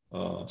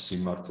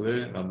სიმართლე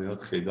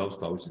რამდენად ხედავს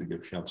თავის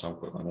რიგებში ამ სამ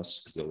ქვეყანას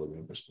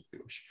გრძელვადიან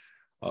პერსპექტივაში.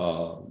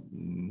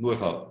 ну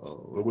ეხლა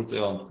როგორც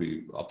წელა თქვი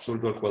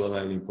აბსოლუტურად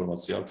ყველანაირი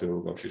ინფორმაცია აქვს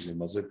ევროკავშირის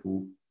იმაზე თუ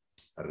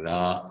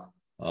რა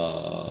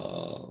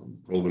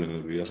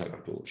პრობლემებია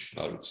საქართველოში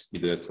არ ვიცი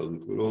კიდევ ერთხელ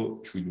ვიტყვი რომ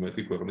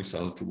 17 ქვეყნის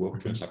საელჩო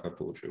აქვს ჩვენ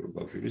საქართველოში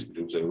ევროკავშირის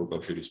პლუს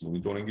ევროკავშირის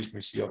მონიტორინგის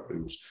მისია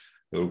პლუს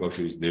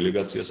ევროკავშირის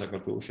დელეგაცია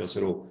საქართველოში ასე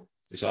რომ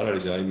ეს არ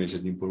არის რაიმე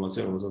ისეთი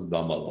ინფორმაცია რომელსაც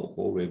დამალავ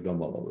ხო ვერ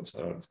დამალავ ეს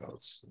არ არის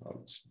რაღაც არ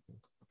ვიცი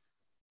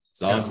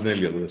ძალიან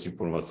ძნელია ეს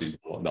ინფორმაციის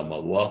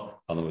დამალვა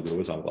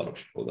თანამედროვე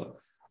სამყაროში ხო და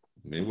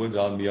მე მგონი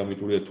ძალიან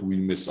მიამიტურია თუ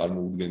ვინმეს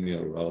წარმოუდგენია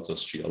რომ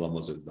რაღაცას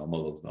შეალამაზებს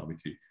დამალავს და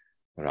ამითი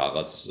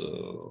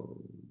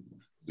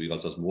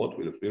ვიღაცას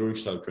მოატყილებს პირველ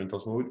რიგში ჩვენ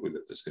თავს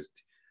მოვიტყვილებთ ეს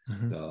ერთი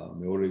და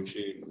მეორე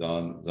რიგში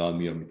ძალიან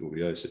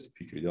მიამიტურია ესეთი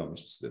ფიქრი და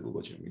ამის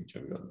ცდილობა ჩემი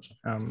გადმოსა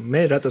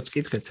მე რატოც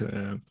კითხეთ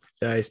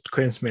და ეს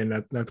თქვენს მე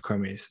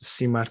ნათქვამი ეს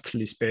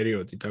სიმართლის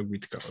პერიოდი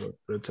დაგვიდგა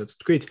როდესაც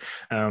თქვით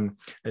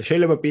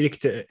შეიძლება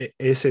პირიქით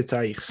ესეც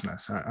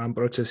აიხსნას ამ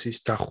პროცესის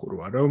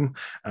დახურვა რომ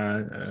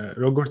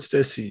როგორც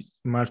წესი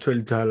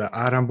მართველი ძალა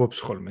არ ამბობს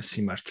ხოლმე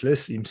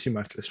სიმართლეს იმ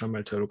სიმართლეს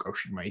რომელიც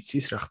ევროკავშირმა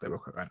იცის რა ხდება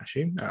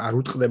ქვეყანაში არ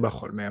უტყდება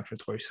ხოლმე ამ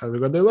შემთხვევაში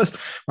საზოგადოებას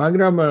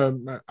მაგრამ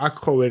აქ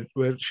ხო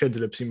ვერ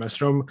შეძლებს იმას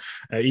რომ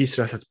ის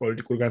რასაც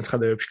პოლიტიკურ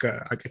განცხადებებში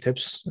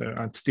აკეთებს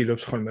ან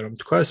ცდილობს ხოლმე რომ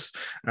თქვას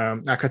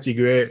აქაც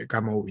იგივე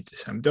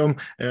გამოუვიდეს ამიტომ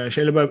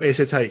შეიძლება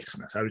ესეც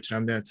აიხსნას არ ვიცი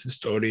რამდენად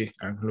სწორი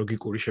ან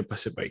ლოგიკური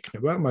შეფასება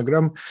იქნება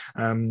მაგრამ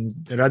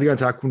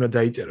რადგანაც აქ უნდა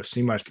დაიწეროს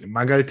სიმართლე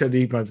მაგალითად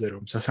იმაზე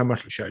რომ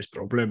სასამართლოში არის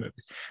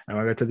პრობლემები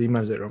მაგალითად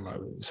იმაზე რომ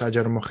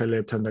საჯარო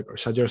მოხელეებთან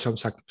დაკავშირებით საჯარო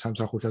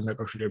სამსახურთან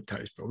დაკავშირებით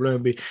არის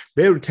პრობლემები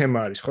ბევრი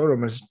თემა არის ხო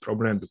რომელსაც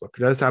პრობლემები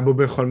გვაქვს რაც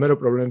ამბობენ ხოლმე რომ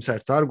პრობლემები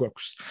საერთოდ არ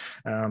გვაქვს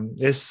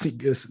ეს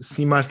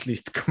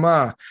სიმართლის თქმა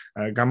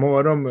გამოვა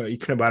რომ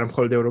იქნება არა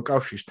მხოლოდ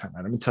ევროკავშირთან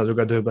არამედ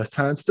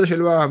საზოგადოებასთანაც და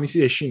შეიძლება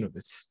ამისი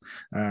ეშინოდეთ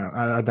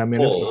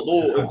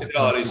ადამიანებს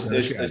რა არის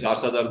ეს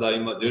არცად არ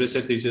დაიმაჯერეს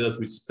ერთ ისედაც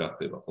ვიცით რა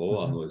ხდება ხო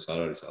ანუ ეს არ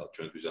არის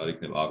ჩვენთვის არ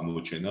იქნება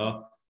აღმოჩენა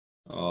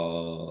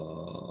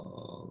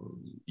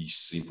ის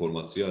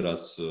ინფორმაცია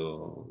რაც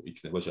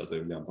იქნება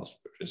ჩაწერილი ამ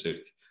პასუხებში ეს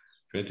ერთი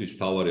ჩვენთვის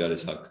თავარი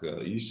არის აქ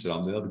ის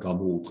რამდენად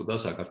გამოუწყდა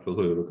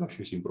საქართველოს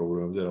ევროკავშირის იმ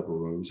პრობლემებზე რა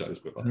პრობლემებიც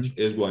არის ქვეყანაში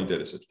ეს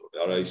გვაინტერესებს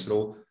თორე არა ის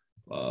რომ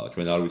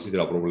ჩვენ არ ვიცით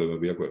რა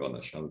პრობლემებია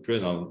ქვეყანაში ანუ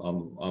ჩვენ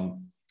ამ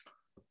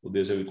მოდი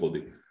ესე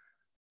ვიტყოდი.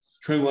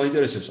 ჩვენ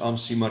გვაინტერესებს ამ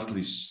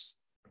სიმართლის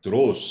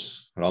დროს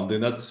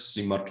რამდენად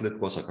სიმართლე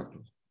თქვა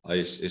საქართველოს. აი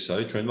ეს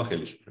არის ჩვენმა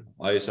ხელისუფლება.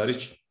 აი ეს არის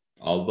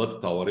ალბათ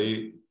თავარი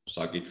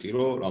საკითხი,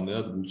 რომ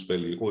რამდენად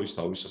გულწრფელი იყო ის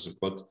თავის ასე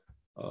ვთქვათ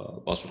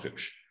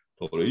პასუხებში.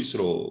 თორე ის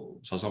რომ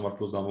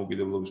სასამართლოს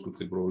დამოუკიდებლობის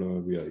კუთხით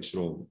პრობლემებია, ის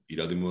რომ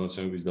პირადი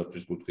მონაცემების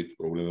დაცვის კუთხით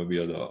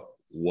პრობლემებია და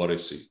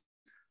უარესი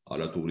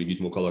არათუ რიგით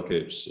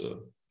მოქალაქეებს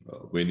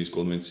ვენის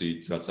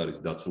კონვენციით რაც არის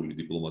დაცული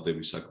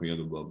დიპლომატების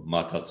საქმიანობა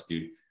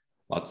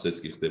მათაც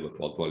კი ხდება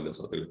თვალთვალი და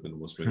სატელეფონო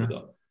მოსმენა და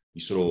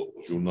ის რომ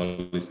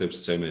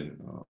ჟურნალისტებს ცემენ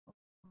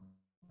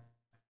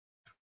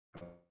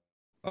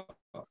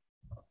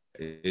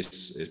ეს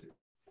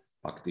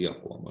ფაქტია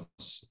ხო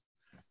ამას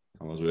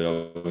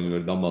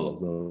ვერ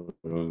დამალავს და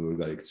ვერ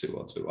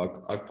გაიქცევა ასე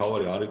აქ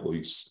თავარი არ იყო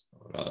ის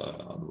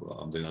ანუ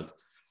ამდენად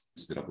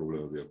ცირა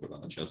პრობლემები აქვს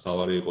ქვეყანაში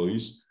თავარი იყო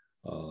ის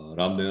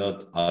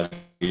რამდენად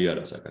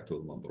აღიარა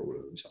საქართველოს ამ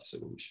პრობლემების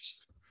არსებობის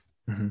შესახებ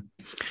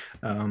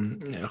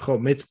ხო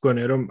მეც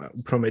მგონია რომ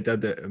უფრო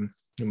მეტად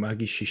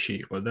მაგის შიში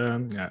იყო და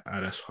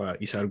არა სხვა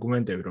ის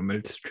არგუმენტები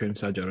რომელიც ჩვენ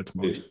საჯაროდ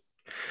მოვიდა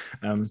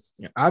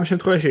ამ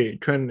შემთხვევაში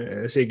ჩვენ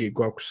ესე იგი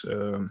გვაქვს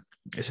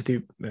ესეთი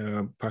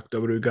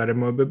ფაქტობრივი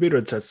გარემოებები,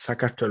 როდესაც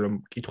საქართველოს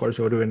კითხვარის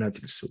ორივე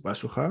ნაწილს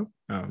უპასუხა,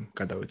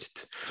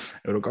 გადავეცით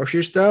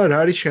ევროკავშირს და რა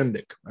არის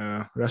შემდეგ?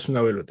 რას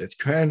უნდა ველოდეთ?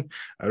 ჩვენ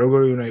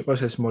როგორი უნდა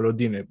იყოს ეს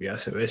მოლოდინები,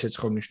 ასევე ესეც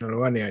ხომ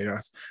მნიშვნელოვანია,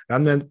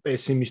 რამდენად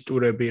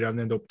პესიმისტურები,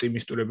 რამდენად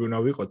ოპტიმისტურები უნდა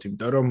ვიყოთ,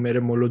 იმიტომ რომ მე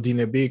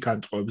მოლოდინები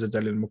განწყობებზე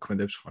ძალიან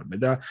მოქმედებს ხოლმე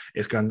და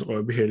ეს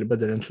განწყობები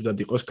შეიძლება ძალიან ცუდად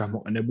იყოს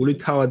გამოყენებული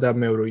თავად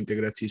ამ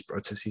ევროინტეგრაციის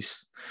პროცესის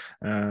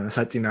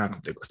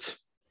საწინააღმდეგოდ.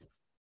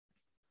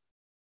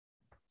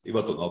 კი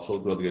ბატონო,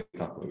 აბსოლუტურად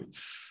გეთანხმებით.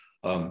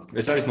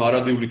 ეს არის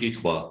მარადიული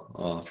კითხვა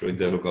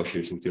ჩვენ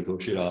ევროკავშირის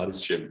ურთიერთობებში რა არის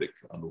შემდეგ.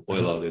 ანუ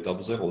ყველა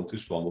ეტაპზე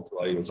ყოველთვის ვამბობ,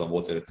 აი როცა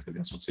მოვაწერეთ ხელი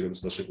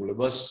ასოცირების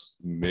დაშეკულებას,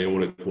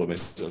 მეორე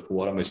თუ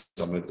არა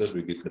მესამე დღეს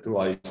ვიკითხეთ, რომ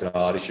აი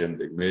რა არის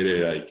შემდეგ, მე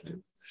რა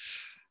იქნება.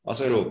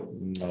 ასე რომ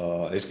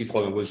ეს კითხვა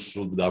მეგონის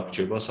სულ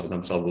დაგვრჩება,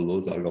 სადაც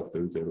საბოლოოდ არ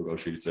გავხდებით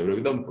ევროკავშირის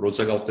წევრები და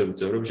როცა გავხდებით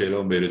წევრები,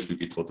 შეიძლება მერეც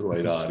ვიკითხოთ, რომ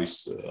აი რა არის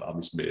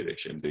ამის მერე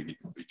შემდეგი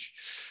ბიჭი.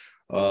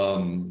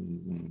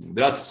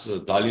 რაც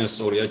ძალიან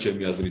სწორია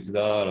ჩემი აზრით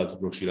და რაც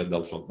უფრო ხშირად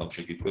დავსვამთ ამ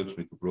შეკითხვებს,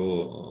 მით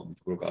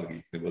უფრო კარგი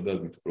იქნება და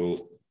მით უფრო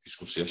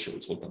დისკუსია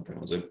შევეწყოთ ამ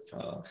თემაზე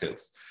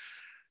ხელს.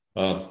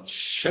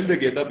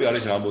 შემდეგი ეტაპი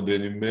არის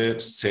რამოდენიმე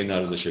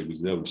სცენარზე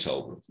შეგვიძლია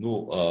ვისაუბროთ. ნუ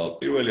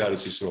პირველი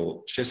არის ის, რომ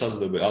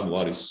შესაძლებელი, ანუ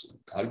არის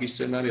კარგი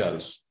სცენარი,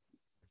 არის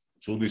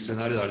ცუდი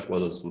სცენარი, არის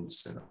ყველაზე ცუდი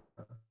სცენარი.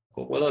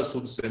 ხო, ყველაზე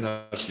ცუდი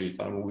სცენარში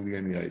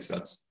წარმოგვიდგენია ის,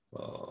 რაც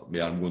მე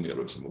არ მგონია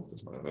რომ ისე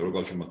მოხდეს, მაგრამ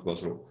ევროკავშირმა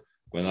თქვას, რომ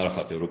თქვენ არ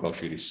ხართ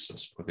ევროკავშირის,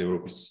 ასე ვთქვათ,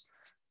 ევროპის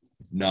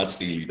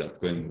ნაწილი და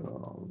თქვენ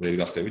ვერ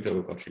გახდებით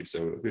ევროკავშირის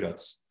წევრები,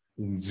 რაც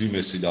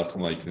უმძიმესი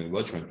დარტყმა იქნება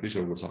ჩვენთვის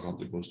როგორც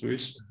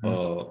სახელმწიფოსთვის.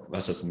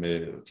 რასაც მე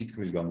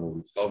თითქმის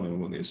გამოვიწყავ, მე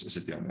მგონი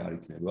ესეთი რამე არ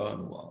იქნება,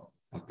 ანუ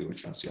ფაქტობრივად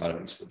შანსი არ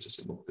არის, რომ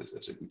ესე მოხდეს,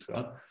 ესე გითხრა.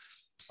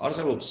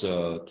 არსებობს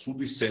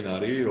ცუდი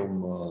სცენარი, რომ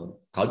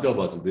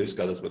გადავადდეს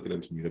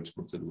გადაწყვეტილების მიღების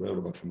პროცედურა,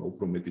 ევროკავშირმა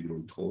უფრო მეტი დრო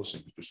ითხოვოს,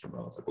 იმისთვის რომ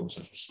რაღაცა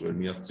კონსენსუსს ვერ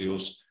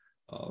მიაღწიოს,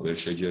 ვერ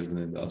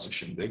შეჯერდნენ და ასე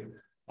შემდეგ.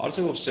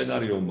 არსებობს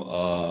სცენარი, რომ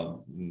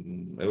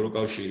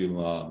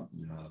ევროკავშირმა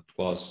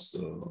თქვას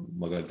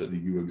მაგალითად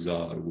იგივე გზა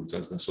როგორც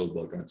არის დასავლეთ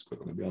ბალკანეთის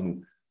ქვეყნები, ანუ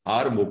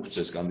არ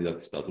მოგცეს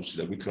კანდიდატის სტატუსი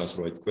და გითხრას,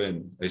 რომ აი თქვენ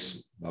ეს,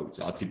 რა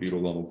ვიცი, 10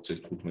 პირობა მოგცეს,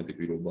 15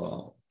 პირობა,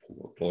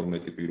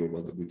 12 პირობა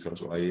და გითხრას,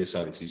 რომ აი ეს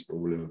არის ის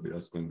პრობლემები,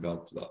 რაც თქვენ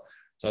გაქვთ და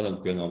სადაც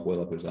თქვენ ამ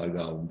ყველაფერს არ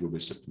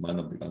გააუმჯობესებთ,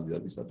 მანამდე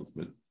კანდიდატის სტატუსს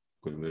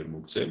თქვენ ვერ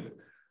მოგცემთ.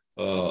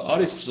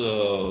 არის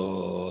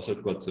ასე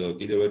ვთქვათ,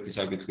 კიდევ ერთი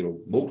საკითხი, რომ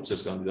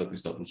მოგცეს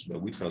კანდიდატის სტატუსი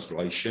და გითხრას, რომ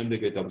აი შემდეგ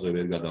ეტაპზე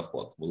ვერ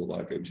გადახვალთ,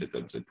 მოლაპარაკების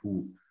ეტაპზე თუ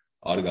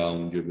არ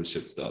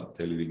გააუმჯობესებთ და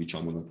მთელი რიგი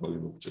ჩამონათვალი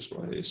მოგცეს, რომ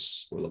აი ეს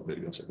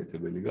ყველაფერი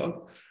გასაკეთებელი გაქვთ.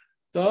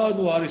 და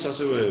ნუ არის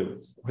ასევე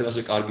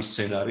ყველაზე კარგი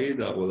სცენარი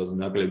და ყველაზე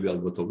ნაკლები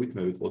ალბათობით,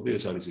 მე ვიტყოდი,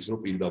 ეს არის ის, რომ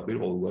პირდაპირ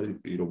ყოველგვარი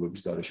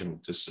პირობების გარეშე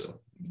მოგცეს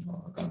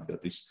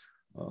კანდიდატის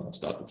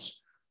სტატუსი.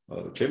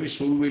 ჩემი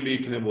სურვილი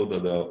იქნებოდა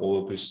და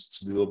ყოველთვის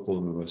ვცდილობ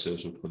ხოლმე ასე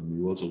ვთქვათ,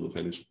 მივაწოდო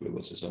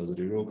ხელისუფლებას ეს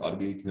აზრი, რომ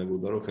კარგი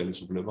იქნებოდა, რომ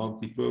ხელისუფლებამ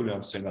თითოეული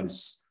ამ სცენარის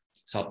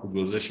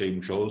საფუძველზე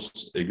შეიმუშაოს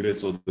ეგრეთ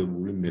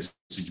წოდებული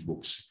message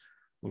box-ი.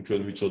 ნუ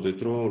ჩვენ ვიცოდეთ,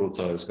 რომ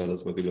როცა ეს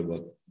გადაწყვეტილება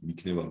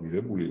იქნება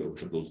მიღებული და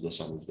უშუალოდ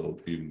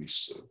 23-24 ივნის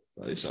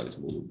ეს არის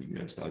მოლოდინი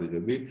ეს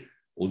თარიღები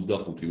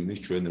 25 ივნის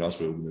ჩვენ რას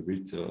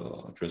ვეუბნებით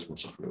ჩვენს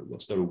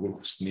მოსახლეობას და როგორ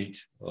ხსნით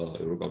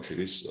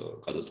ევროკავშირის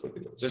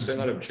გადაწყვეტილებას. ეს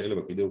სცენარები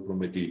შეიძლება კიდევ უფრო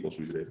მეტი იყოს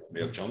ვიდრე მე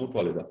აქ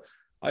ჩამოთვალე და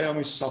აი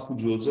ამის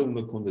საფუძველზე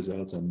უნდა გქონდეს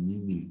რაღაცა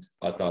მინი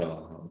პატარა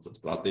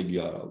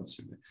სტრატეგია, რა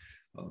ვიცი მე,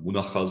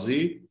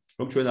 მუნახაზი,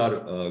 რომ ჩვენ არ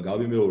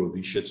გავიმეოროთ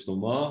ის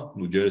შეცდომა,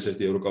 ნუ ჯერ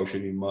ესეთი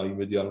ევროკავშირი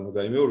იმედი არ უნდა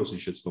გაიმეოროს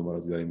ის შეცდომა,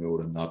 რაც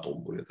გაიმეორა ნატომ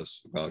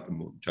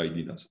 2000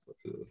 ჩაიდინა ასე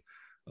ვთქვათ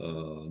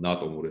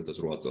ნატომ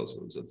 2008 წელს,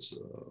 როდესაც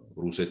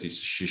რუსეთის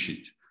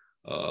შიშით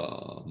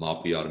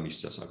მაპი არ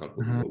მისცა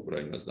საქართველოს და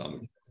უკრაინას და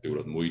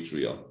ამიტომად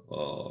მოიწვია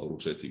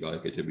რუსეთი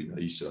გააკეთებინა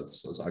ის,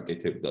 რაც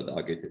აკეთებდა და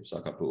აკეთებს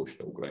საქართველოში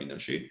და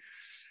უკრაინაში.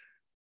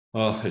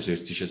 ეს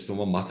ერთი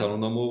შეცდომა მათ არ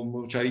უნდა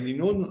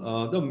ჩაიდინონ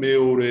და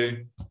მეორე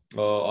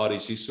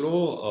არის ის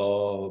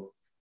რომ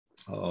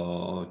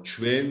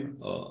ჩვენ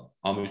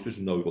ამისთვის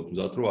უნდა ვიყოთ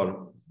მზად რომ არ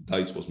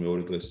დაიწყოს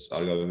მეორე დღეს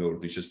არ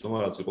გავემეორებთ ის შეცდომა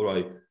რაც იყო რომ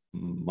აი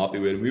მაპი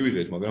ვერ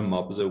მივიღეთ მაგრამ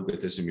მაპზე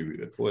უკეთესი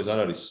მივიღეთ ხო ეს არ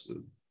არის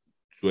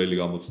ძველი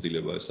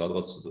გამოცდილება ეს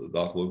სადღაც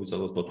დაახლოებით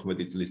სადღაც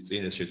 14 წლის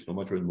წინ ეს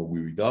შეცდომა ჩვენ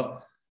მოგვივიდა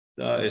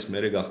და ეს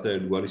მერე გახდა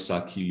ერთგვარი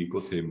საქილიკო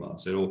თემა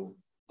ასე რომ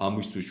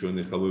ამისთვის ჩვენ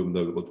ახლა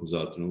უნდა ვიყოთ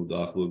მზად ნუ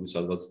დაახლოებით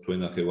სადღაც თქვენ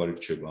ახევარი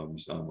რჩება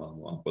ამის ამ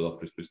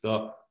ყველაფრისთვის და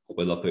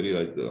ყველაფერი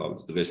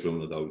რაღაც დღეს ვერ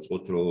უნდა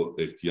დავიწყოთ რომ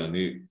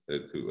ერთიანი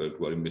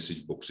ერთგვარი მესეჯ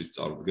ბოქსით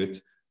წავდგეთ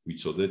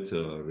ვიცოდეთ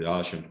რა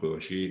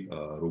შემთხვევაში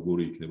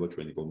როგორი იქნება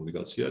ჩვენი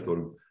კომუნიკაცია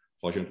თორემ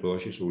სხვა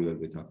შემთხვევაში სრულად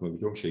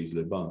გეთანხმებით რომ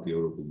შეიძლება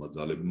ანტიევროპულმა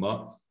ძალებმა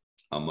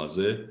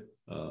ამაზე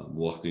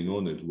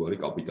მოახდინონ ერთგვარი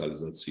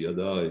კაპიტალიზაცია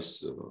და ეს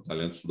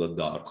ძალიან ცუდად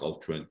დაარტყავს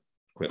ჩვენ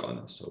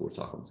ქვეყანას როგორც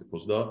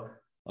სახელმწიფოს და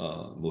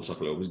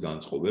მოსახლეობის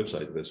განწყობებს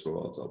აი დღეს რომ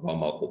რაღაცა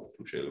ვამაყობთ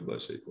თუ შეიძლება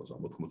ესე ითქვას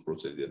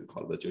 80%-იანი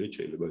მხარდაჭერით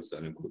შეიძლება ეს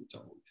ძალიან გვერდით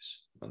წამოვიდეს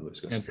ანუ ეს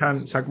გასაგებია თან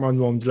საკმაოდ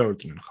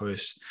მომძლავრდნენ ხო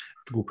ეს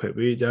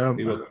ჯგუფები და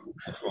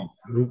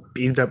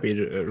პირდაპირ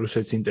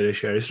რუსეთის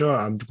ინტერესში არის რომ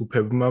ამ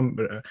ჯგუფებმა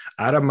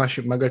არა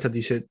მაგალითად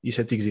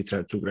ისეთი გზით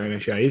რაც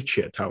უკრაინაში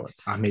აირჩია თავად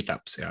ამ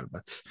ეტაპზე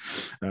ალბათ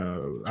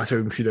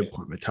ასევე მშვიდობ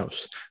ხოლმე თავს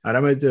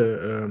არამედ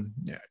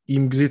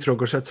იმ გზით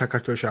როგორცაც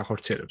საქართველოში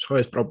ახორციელებს ხო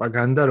ეს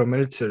პროპაგანდა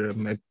რომელიც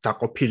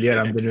დაყოფილია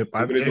რამდენიმე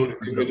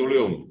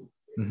პარტიად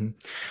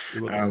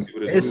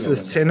ეს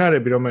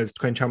სცენარები რომელიც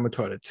თქვენ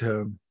ჩამოთვალეთ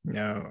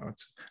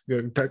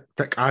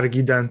და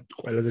კარგიდან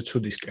ყველაზე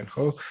ცუდისკენ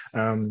ხო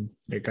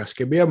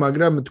გასაგებია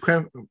მაგრამ თქვენ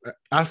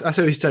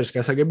ასევე ის არის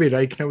გასაგები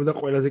რა იქნებოდა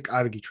ყველაზე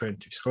კარგი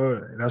ჩვენთვის ხო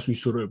რას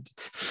ვისურვებდით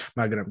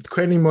მაგრამ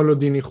თქვენი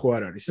მოლოდინი ხო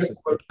არ არის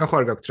ხო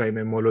არ გაქვთ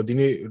რაიმე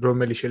მოლოდინი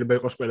რომელიც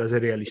შეიძლება იყოს ყველაზე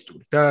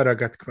რეალისტური და რა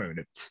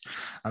გათქმევინებთ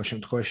ამ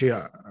შემთხვევაში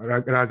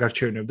რა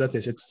გარჩევინებდათ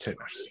ესეთ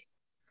სცენარს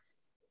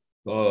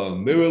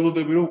მე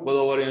ველოდები რომ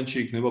ყველა ვარიანტში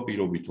იქნება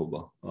პირობითობა.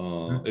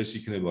 ეს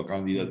იქნება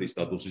კანდიდატის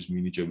სტატუსის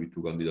მინიჭებით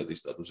თუ კანდიდატის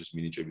სტატუსის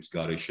მინიჭების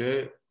გარეშე.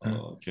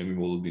 ჩემი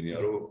მოლოდინია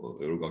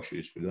რომ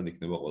ევროკავშირის მხრიდან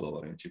იქნება ყველა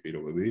ვარიანტში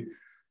პირობები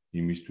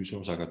იმისთვის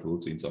რომ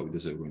საქართველოს წინ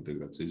წავიდეს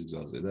ევროინტეგრაციის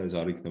გზაზე და ეს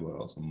არ იქნება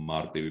რაღაც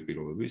მარტივი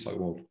პირობები,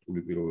 საკმაოდ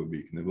რთული პირობები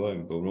იქნება,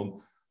 იმიტომ რომ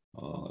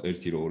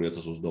ერთი რომ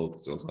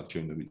 2024 წელს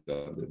არჩევნები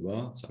ტარდება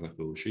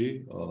საქართველოში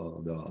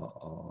და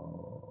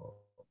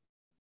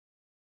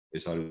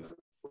ეს არის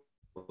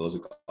ყველაზე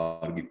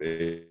კარგი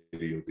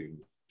პერიოდი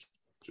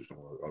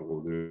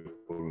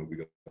რეფორმები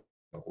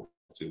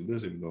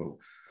გახორციელდეს, იმიტომ რომ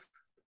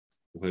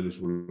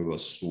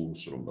ხელისუფლებას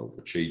სულს რომ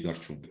დავუყოთ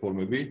შეინარჩუნ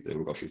რეფორმები,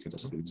 ევროკავშირის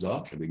წესრიგის გზა,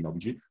 შემდეგ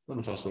ნაბიჯი და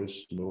ნუ სასწავლის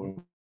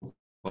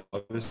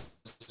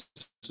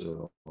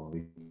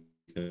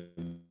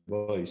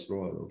ის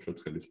რომ უშუალოდ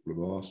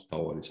ხელისუფლებას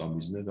თავარი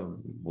სამიზნე და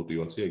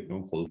мотиваცია იქნება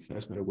მხოლოდ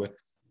ეს მე როგორ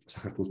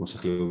საქართველოს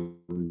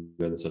მოსახლეობის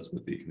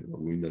გადასაწყვეტი იქნება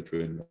გვინდა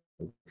ჩვენ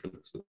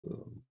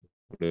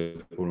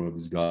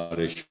რეფორმების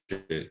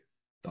გარეშე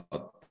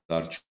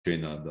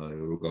დარჩენა და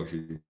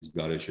ევროკავშირის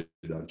გარეშე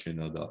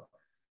დარჩენა და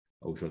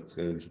უშუალოდ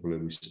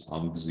ხელისუფლების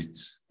ამ გზით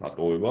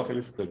დატოვება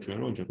ხელისუფლებას ჩვენ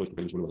რომ ჩემთვის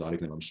ხელისუფლებას არ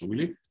იქნება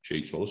მსხვილი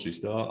შეიცვალოს ის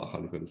და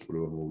ახალი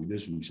ხელისუფლება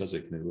მოვიდეს ვისაც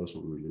ექნება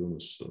სურვილი რომ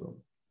ეს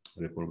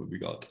რეფორმები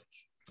გაატაროს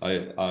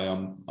აი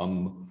ამ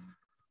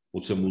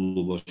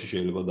მოცემულობაში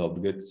შეიძლება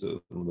დავდგეთ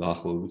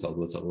დაახლოებით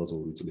ალბათ სადღაც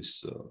 2 წლის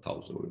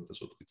თავზე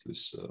 2004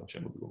 წლის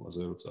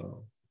შემოდგომაზე როცა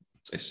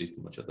წესით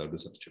უნდა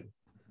ჩატარდეს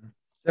არჩევნები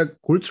და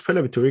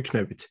გულწრფელები თუ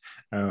იქნებით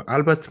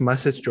ალბათ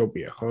მასეც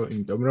ჯობია ხო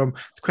იმიტომ რომ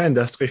თქვენ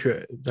დასწრიშვე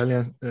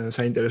ძალიან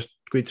საინტერესო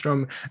თქვით რომ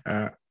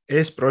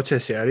ეს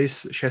პროცესი არის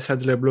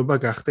შესაძლებლობა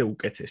გახდე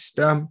უკეთესი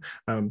და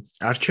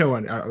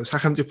არჩევანი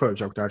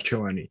სახელმწიფოებს აქვთ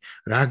არჩევანი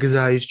რა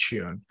გზა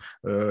ირჩიონ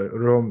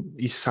რომ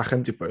ის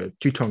სახელმწიფო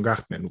თვითონ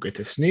გახდნენ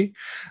უკეთესნი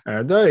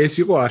და ეს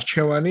იყო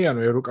არჩევანი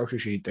ანუ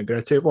ევროკავშირში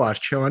ინტეგრაცია იყო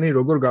არჩევანი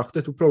როგორ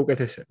გახდეთ უფრო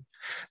უკეთესები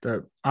და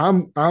ამ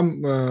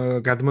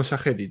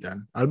გადმოსახედიდან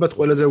ალბათ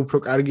ყველაზე უფრო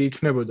კარგი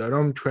იქნებოდა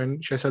რომ ჩვენ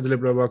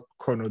შესაძლებლობა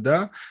გქონოდა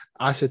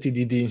ასეთი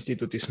დიდი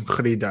ინსტიტუტის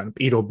მხრიდან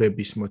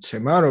პირობების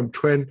მოცემა რომ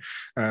ჩვენ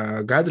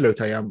გაძლევთ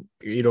აი ამ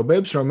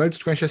პირობებს რომელიც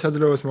თქვენ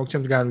შესაძლებლობას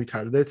მოგცემთ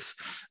განვითარდეთ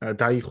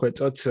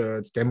დაიხვეწოთ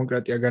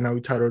დემოკრატია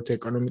განავითაროთ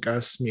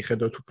ეკონომიკას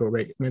მიხედოთ უფრო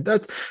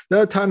მეტად და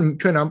თან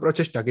ჩვენ ამ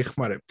პროცესში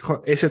დაგეხმარებთ ხო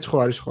ესეც ხო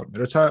არის ხოლმე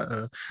როცა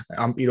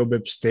ამ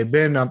პირობებს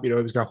დებენ ამ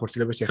პირობების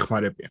განხორციელებას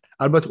ეხმარებიან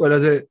ალბათ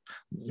ყველაზე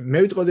მე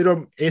ვიტყოდი რომ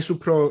ეს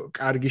უფრო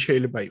კარგი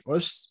შეიძლება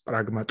იყოს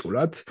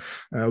პრაგმატულად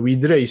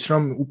ვიდრე ის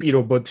რომ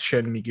უპირობოდ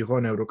შენ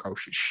მიგიღონ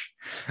ევროკავშირში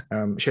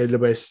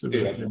შეიძლება ეს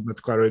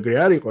თქვა რომ ეგრე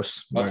არ იყოს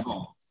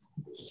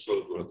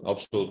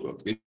აბსოლუტურად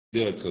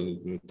კიდევ ერთხელ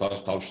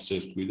თავშიც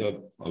ეს თქვი და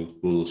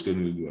ბოლოსკენ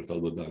მივიდივართ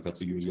ალბათ და კაც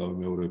იგივეს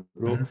გამიმეორებ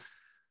რომ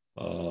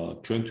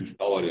ჩვენთვის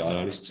თავარი არ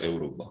არის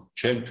წევრობა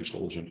ჩემთვის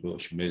ყოველ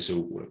შემთხვევაში მე ესე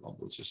უყურებ ამ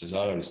პროცესს ეს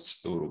არ არის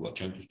წევრობა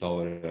ჩემთვის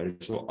თავარი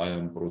არის რომ აი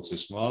ამ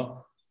პროცესმა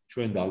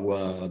ჩვენ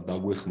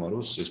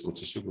დაგვეხმაროს ეს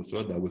პროცესი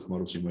უბრალოდ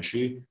დაგვეხმაროს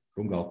იმაში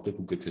რომ გავხდეთ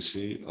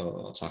უკეთესი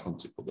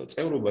სახელმწიფო და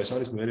წევრობა ეს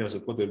არის მე ასე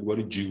ვთქვათ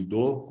ერთგვარი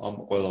ჯილდო ამ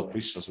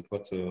ყველაფრის ასე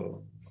ვთქვათ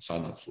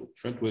სანაცვლოდ.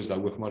 ჩვენ თუ ეს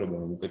დაგვეხმარება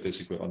რომ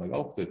უკეთესი ქვეყანა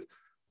გავხდეთ,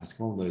 რა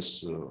თქმა უნდა ეს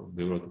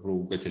ბევრად უფრო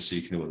უკეთესი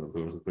იქნება და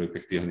ბევრად უფრო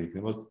ეფექტიანი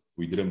იქნება,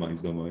 ვიდრე მაინც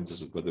და მაინც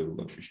ასე ვთქვათ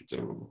ევროკავშირში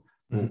წევრობა.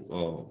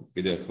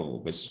 კიდევ ერთხელ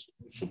ეს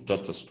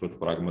სუფთად ასე ვთქვათ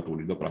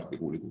პრაგმატული და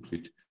პრაქტიკული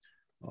კუთხით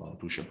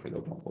თუ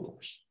შევხედავთ ამ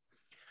ყველაფერს.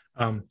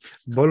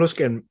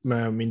 ბოლოსკენ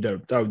მინდა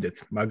წავიდეთ,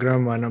 მაგრამ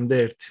მანამდე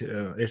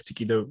ერთი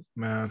კიდევ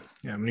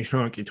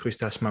მნიშვნელოვანი კითხვის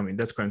დასმა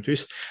მინდა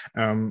თქვენთვის.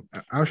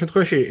 ამ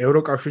შემთხვევაში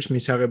ევროკავშირის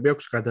მისაღები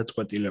აქვს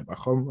გადაწყვეტილება,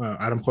 ხომ?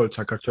 არა მხოლოდ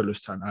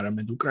საქართველოსთან,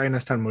 არამედ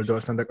უკრაინასთან,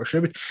 მოლდოვასთან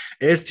დაკავშირებით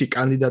ერთი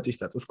კანდიდატის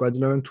სტატუსს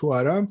გვაძლევენ თუ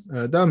არა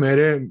და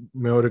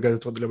მეორე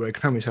გადაწყვეტილება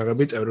იქნება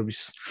მისაღები წევრობის,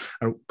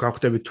 ანუ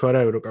გავხდებით თუ არა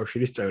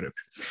ევროკავშირის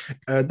წევრები.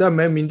 და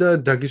მე მინდა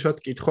დაგისვათ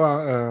კითხვა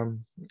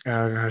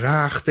რა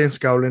ახდენს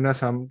გავლენას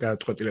ამ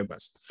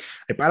გადაწყვეტილებაზე.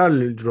 აი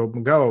პარალელურად რომ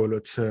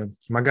გავავალოთ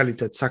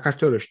მაგალითად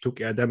საქართველოში თუ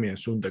კი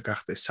ადამიანს უნდა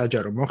გახდეს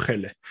საჯარო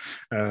მოხელე,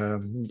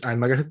 აი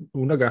მაგალითად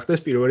უნდა გახდეს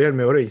პირველი ან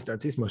მეორე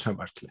ინსტანციის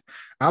მოსამართლე.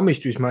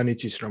 ამისთვის მან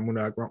იცის რომ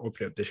უნდა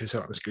აკმაყოფილებდეს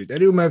შესაბამის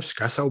კრიტერიუმებს,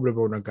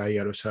 გასაუბრება უნდა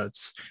გაიაროს სადაც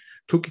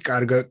თუ კი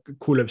კარგ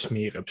ქულებს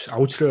მიიღებს,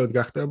 აუცილებლად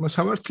გახდება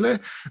მოსამართლე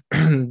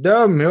და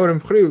მეორე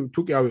მხრივ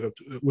თუ კი ავიღებთ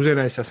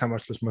უზენაეს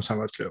სასამართლოს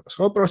მოსამართლეობას.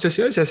 ხო, პროცესი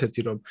არის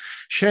ესეთი რომ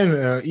შენ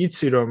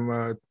იცი რომ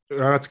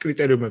რაღაც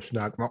კრიტერიუმებს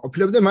უნდა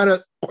აკმაყოფილებდე, მაგრამ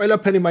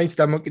ყველაფერი მაინც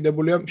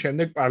დამოკიდებულია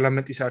შემდეგ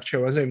პარლამენტის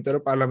არჩევაზე, იმიტომ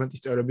რომ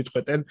პარლამენტის წევრები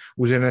წყვეტენ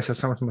უზენაეს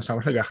სასამართლოს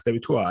მოსამართლე გახდები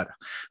თუ არა.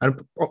 ანუ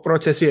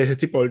პროცესი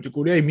ესეთი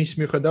პოლიტიკურია, იმის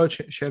მიხედავთ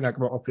შენ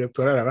აკმაყოფილებ თუ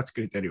არა რაღაც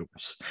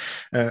კრიტერიუმებს.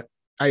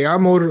 აი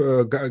ამ ორ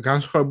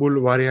განსხვავებულ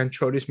ვარიანტ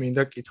შორის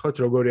მინდა კითხოთ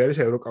როგორი არის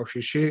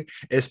ევროკავშირში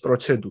ეს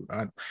პროცედურა.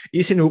 ანუ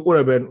ისინი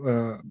უყურებენ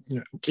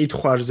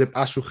კითხვარზე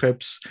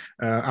პასუხებს,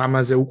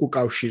 ამაზე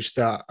უკავშირს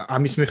და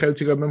ამის მიხედვით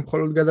იღებენ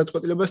მხოლოდ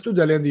გადაწყვეტილებას თუ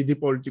ძალიან დიდი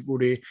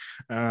პოლიტიკური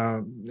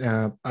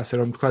ასე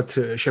რომ ვთქვათ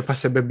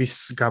შეფასებების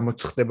გამოც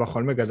ხდება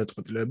ხოლმე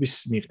გადაწყვეტილების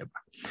მიღება.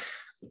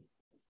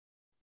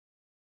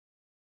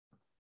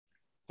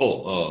 ხო,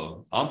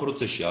 ამ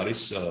პროცესში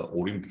არის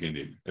ორი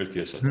მდგენელი. ერთი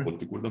ესაც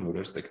პოლიტიკური და მეორე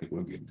არის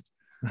ტექნიკური მდგენელი.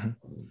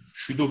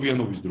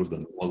 შვიდობიანობის დროს და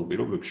ნორმალურ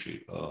პირობებში,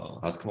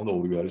 რა თქმა უნდა,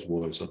 ორივე არის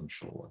უარესად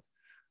მნიშვნელოვანი.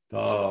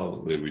 და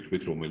ვერ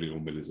ვიტყვით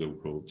რომელზე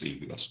უფრო წინ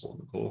დგას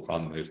ხოლმე, ხო?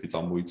 ხან ერთი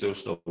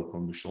წამოიწევს და უფრო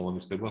მნიშვნელოვანი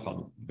ხდება, ხან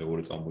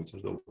მეორე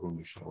წამოიწევს და უფრო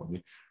მნიშვნელოვანი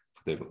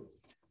ხდება.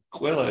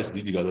 ყველა ეს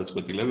დიდი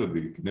გადაწყვეტილებები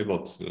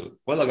გნებავთ,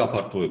 ყველა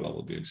გაფართოება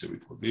მოდი ესე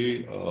ვიტყოდი,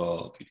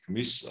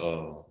 თითქმის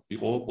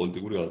იყო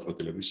პოლიტიკური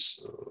გადაწყვეტილების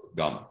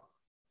გამო.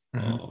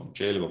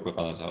 შეიძლება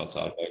ქვეყანას რაღაც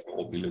არ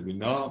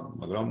გაეყოფილებინა,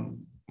 მაგრამ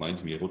მაინც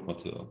მიიღოთ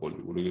მათ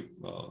პოლიტიკური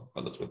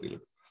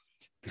გადაწყვეტილება.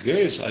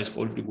 დღეს ეს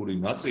პოლიტიკური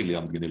ნაწილი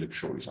ამ მდგენელებს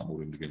შორის, ამ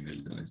ორი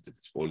მდგენელიდან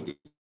ერთ-ერთი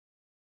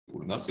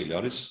პოლიტიკური ნაწილი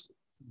არის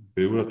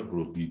ბევრად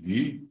უფრო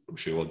დიდი, რომ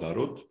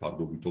შევადაროთ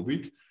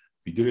ფარდობიტობით,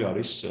 ვიდრე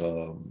არის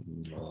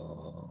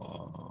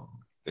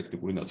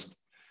ტექნიკური ნაწილი.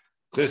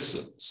 დღეს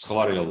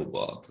სხვა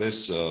რეალობაა. დღეს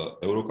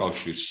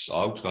ევროკავშირს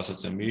აქვს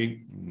გასაცემი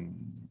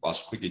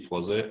პასუხი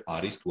კითხვაზე,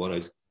 არის თუ არა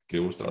ის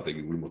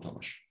გეოსტრატეგიული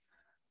მოთამაშე.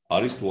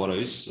 არის თუ არა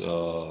ის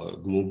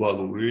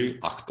გლობალური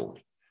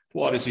აქტორი. თუ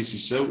არის ის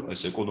ისევ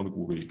ეს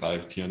ეკონომიკური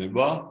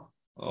გაერთიანება,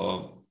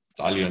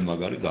 ძალიან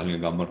მაგარი, ძალიან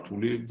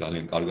გამართული,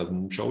 ძალიან კარგად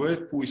მომუშავე,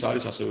 თუ ის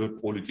არის ასევე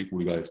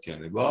პოლიტიკური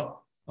გაერთიანება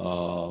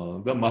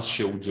და მას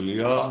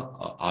შეუძლია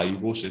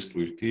აიღოს ეს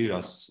ტვირთი,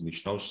 რაც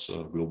ნიშნავს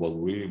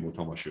გლობალური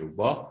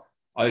მოთამაშეობა.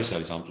 აი ეს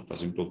არის ამ წუთას,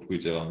 იმიტომ თქვი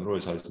წერან, რომ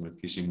ეს არის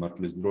მეთქი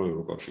სიმართლის დრო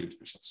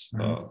ევროკავშირისთვისაც.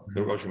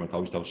 ევროკავშირმა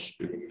თავის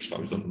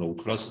უნდა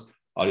უთხრას,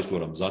 არის თუ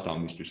არა მზად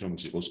ამისთვის, რომ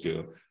ის იყოს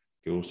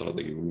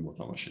გეოსტრატეგიული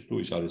მოთამაშე. თუ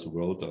ის არის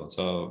უბრალოდ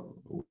რაღაცა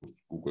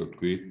უკვე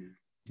თქვი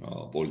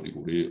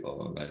პოლიტიკური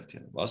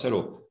გაერთიანება. ასე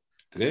რომ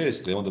დღეს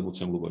დღევანდელ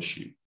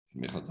მოცემულობაში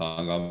მე ხა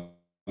ძალიან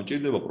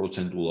გამჭირდება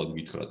პროცენტულად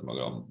გითხრათ,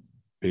 მაგრამ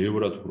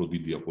ბევრად უფრო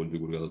დიდია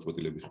პოლიტიკური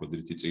გადაწყვეტილების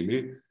ხვედრითი წილი,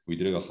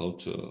 ვიდრე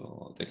გახლავთ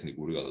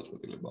ტექნიკური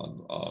გადაწყვეტილება,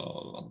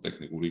 ან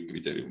ტექნიკური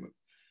კრიტერიუმები.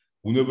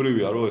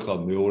 უნებრივია, რომ ეხლა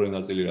მეორე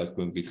ნაწილი რაც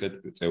თქვენ გითხეთ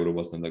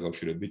წევრობასთან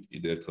დაკავშირებით,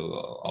 კიდევ ერთხელ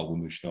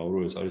აღუნიშნავ,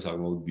 რომ ეს არის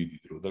საკმაოდ დიდი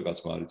დრო და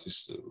კაცმა არ იცის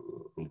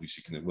როდის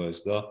იქნება ეს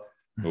და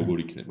როგორ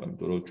იქნება,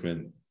 იმიტომ რომ ჩვენ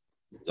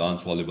ძალიან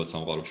ცვალებად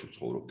სამყაროში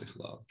ვცხოვრობთ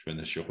ეხლა. ჩვენ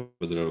ეს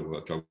შეხვედრა რო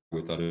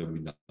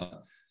ჩაგვეტარებინა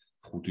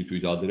 5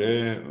 თვით ადრე,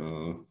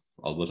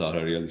 ალბათ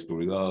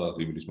არარეალისტური და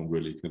ღიმილის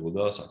მომგვრელი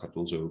იქნებოდა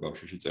საქართველოს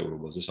ევროკავშირში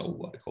წევრობაზე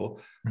საუბარი, ხო?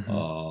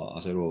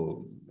 ასე რომ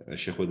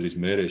შეხვედრის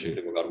მერე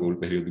შეიძლება გარკვეული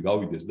პერიოდი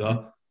გავიდეს და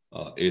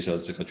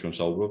ესაც ახლა ჩვენ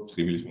საუბრობთ,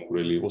 ღიმილის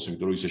მომგვრელი იყოს,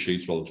 იმიტომ რომ ისე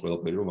შეიცვალოს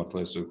ყველაფერი, რომ მართლა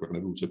ეს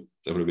ქვეყნები უცებ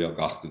წევრები არ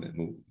გახდნენ.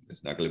 ნუ ეს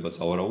ნაკლებად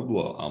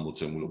სავარაუდოა ამ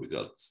მოცემულობით,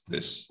 რაც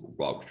დღეს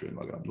გვაქვს ჩვენ,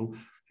 მაგრამ ნუ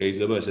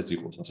შეიძლება ესეც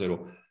იყოს. ასე რომ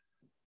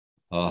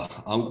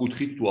ამ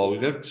კუთხით თუ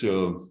ავიღებთ,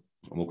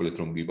 მოკლედ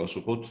რომ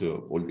გიპასუხოთ,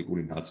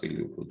 პოლიტიკური ნაწილი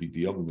უფრო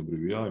დიდია,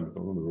 ბუნებრივია,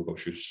 იმიტომ რომ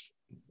ევროკავშირს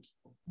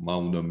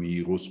უნდა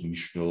მიიღოს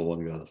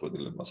მნიშვნელოვანი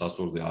გადაწყვეტილება.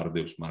 სასწორზე არ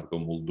დევს მარტო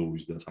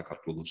მოლდოვის და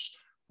საქართველოს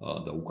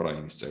და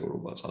უკრაინის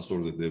წევრობას,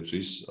 სასწორზე დევს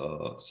ის,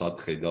 სად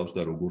ხედავს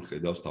და როგორ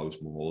ხედავს თავის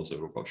მომავალს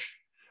ევროკავშირი.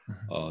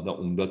 და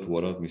უნდა თუ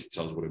არა მისი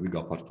საზღვრები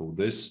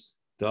გაფართოვდეს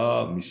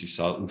და მისი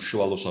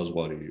უშუალო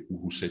საზღვარი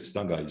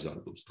რუსეთთან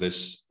გაიზარდოს. დღეს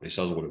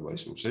ესაზღვრება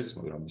ის რუსეთს,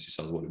 მაგრამ მისი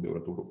საზღვარი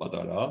ბევრად უფრო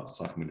პატარაა,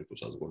 სახმელეთო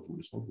საზღვარი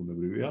გულისხმობ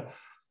ბუნებრივია.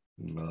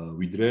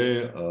 ვიდრე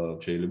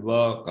შეიძლება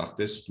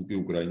გახდეს თუკი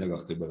უკრაინა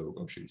გახდება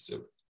ევროკავშირის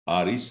წევრი.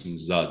 არის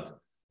მზად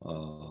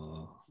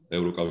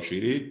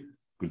ევროკავშირი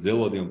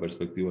გრძელვადი ამ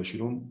პერსპექტივაში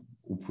რომ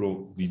უფრო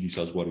დიდი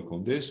საზღვარი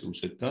კონდეს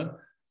რუსეთთან,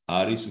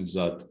 არის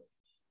მზად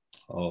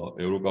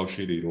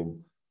ევროკავშირი რომ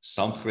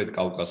სამხრეთ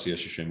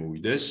კავკასიაში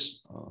შემოვიდეს,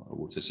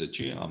 როგორც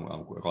ესეთი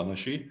ამ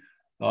ქვეყანაში,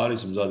 და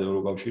არის მზად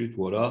ევროკავშირი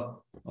თუ არა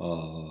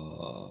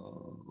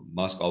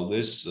მას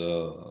ყავდეს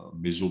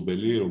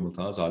მეზობელი,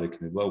 რომელთანაც არ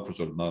ექნება,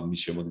 უბრალოდ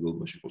მის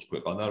შემოქმედებაში იყოს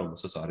ქვეყანა,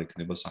 რომელსაც არ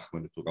ექნება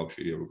სახმელეთო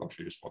კავშირი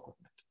ევროკავშირის სხვა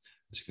ქვეყნებთან.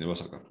 ეს იქნება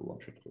საქართველო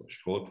ამ შემთხვევაში,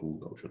 ხო? თუ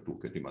დავუშვათ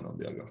თურქეთი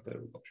მანამდე არ გახდა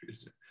ევროკავშირის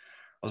წევრი.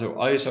 ასე რომ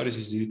ეს არის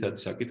ის ძირითადი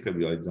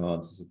საკითხები, ძალიან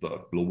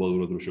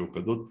გლობალურად რო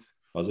შევხედოთ,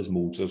 რაზეც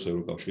მოუწევს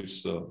ევროკავშირის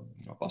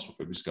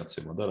პასუხების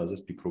გაცემა და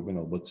რაზეც ფიქრობენ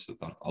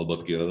ალბათ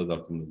კი არა და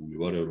დარწმუნებული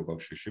ვარ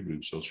ევროკავშირში,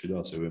 ბრიუსელში და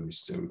ასევე მის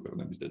წევრი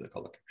ქვეყნების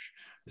დედაქალაქებში.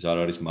 ეს არ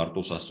არის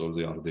მარტო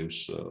სასწორზე არ დევს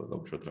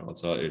დავუშვათ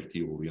რაღაცა 1,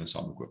 2 ან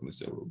 3 ქვეყნის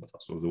წევრობა,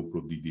 სასწორზე უფრო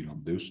დიდი რამ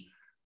დევს,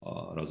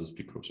 რაზეც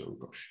ფიქრობს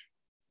ევროკავშირი.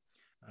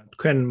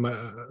 თქვენ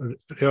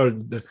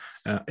რეალურად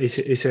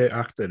ესე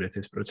აღწერეთ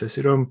ეს პროცესი,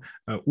 რომ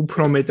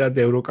უფრო მეტად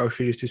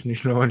ევროკავშირისთვის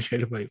მნიშვნელოვანი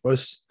შეიძლება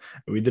იყოს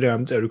ვიდრე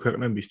ამ წევრი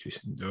ქვეყნებისთვის,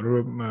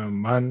 რომ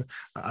მან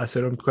ასე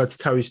რომ თქვათ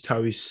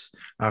თავის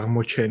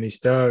აღმოჩენის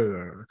და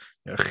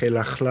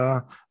ხელახლა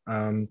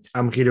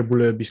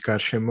ამღირებულების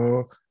გარშემო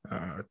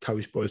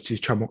თავის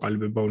პოზიციის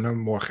ჩამოყალიბება უნდა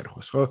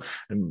მოახერხოს, ხო?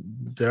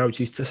 და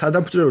ვიცი,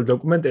 სადამკვირვებელი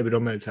დოკუმენტები,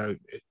 რომელიც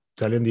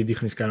ძალიან დიდი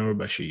ხნის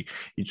განმავლობაში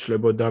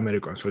იცვლებოდა, მე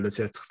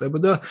კონსოლიდაციაც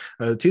ხდებოდა,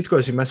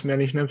 თითქოს იმას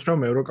მეანიშნებს, რომ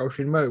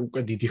ევროკავშირმა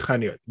უკვე დიდი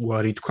ხანია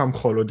უარი თქვა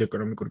მხოლოდ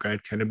ეკონომიკურ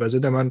გაერთიანებაზე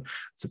და მან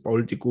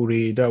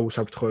პოლიტიკური და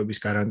უსაფრთხოების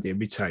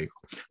გარანტიებიც აიღო.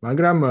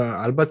 მაგრამ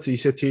ალბათ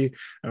ისეთი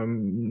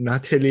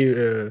ნათელი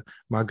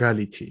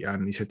მაგალითი, ან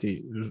ისეთი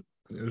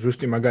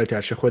ზუსტი მაგალითი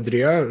არ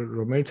შეხვედრია,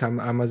 რომელიც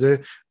ამაზე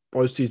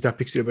პოზიციის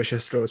დაფიქსირება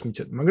შესაძლებლობას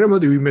მიცემა. მაგრამ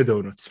მოდი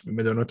ვიმედოვნოთ,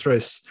 რომ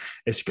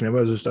ეს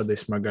იქნება ზუსტად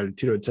ეს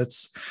მაგალითი, როდესაც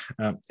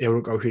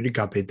ევროკავშირი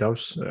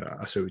გაბედავს,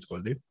 ასე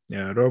ვიტყოდი,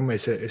 რომ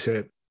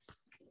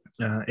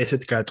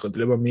ესეთი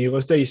გადაწყვეტილება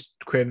მიიღოს და ის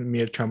თქვენ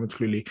მიერ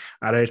ჩამოთვლილი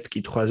არაერთ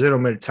კითხვაზე,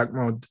 რომელიც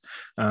საკმაოდ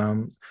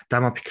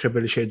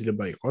დამაფიქრებელი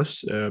შეიძლება იყოს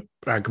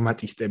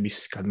პრაგმატისტების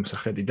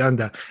გადმოსახედიდან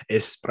და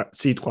ეს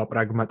სიტყვა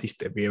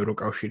პრაგმატისტები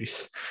ევროკავშირის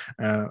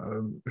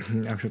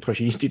ამ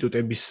შემთხვევაში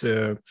ინსტიტუტების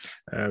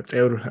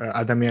წევრ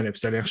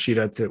ადამიანებს ძალიან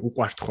ხშირად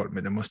უყვართ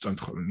ხოლმე და მოსწონთ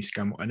ხოლმე მის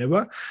გამოყენება.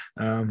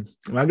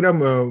 მაგრამ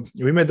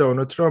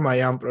ვიმედოვნოთ, რომ აი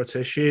ამ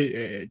პროცესში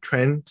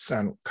ჩვენც,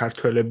 ანუ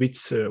ქართველებიც,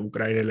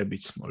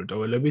 უკრაინელებიც,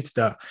 მოლდოველებიც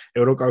და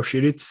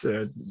ევროკავშირიც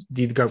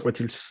დიდ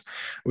გაკვეთილს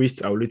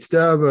ვისწავლით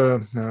და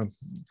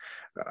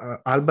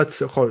ალბათ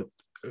ხო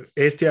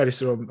ერთი არის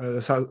რომ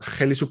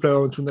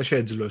ხელისუფლებაც უნდა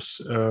შეეძლოს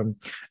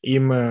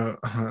იმ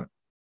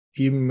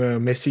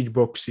message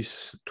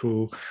box-ის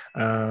თუ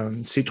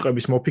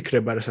სიტყვების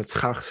მოფიქრება, რასაც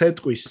ხალხს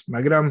ეტყვის,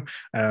 მაგრამ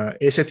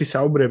ესეთი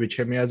საუბრები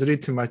ჩემი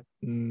აზრით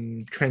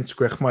ჩვენც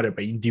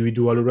გვეხმარება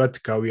ინდივიდუალურად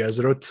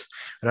გავიაზროთ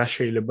რა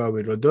შეიძლება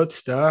ვიროდოთ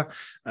და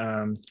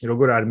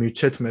როგორ არ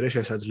მივცეთ მერე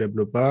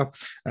შესაძლებლობა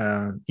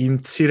იმ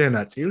მცირე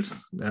ნაწილს,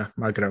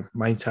 მაგრამ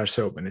მაინც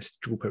არსებობენ ეს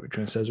ჯგუფები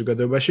ჩვენ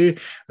საზოგადოებაში,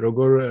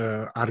 როგორ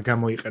არ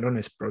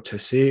გამოიყენონ ეს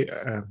პროცესი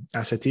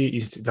ასეთი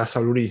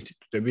დასავლური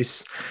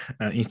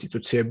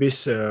ინსტიტუციების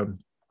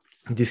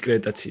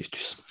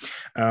დისკრედიტაციისთვის.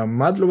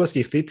 მადლობას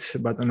გიხდით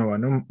ბატონო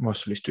ვანო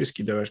მოსვლისთვის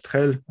კიდევ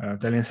ერთხელ.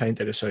 ძალიან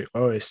საინტერესო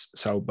იყო ეს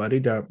საუბარი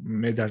და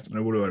მე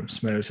დარწმუნებული ვარ,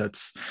 მსმენელსაც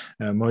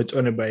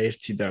მოეწონება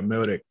ერთი და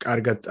მეორე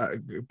კარგად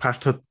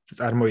ფართოდ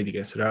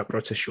წარმოიდგენს რა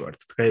პროცესში ვართ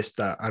დღეს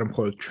და არ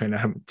მხოლოდ ჩვენ,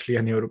 არამედ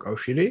მთლიანი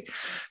ევროკავშირი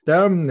და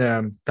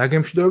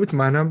დაგემშვიდობებით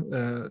მანამ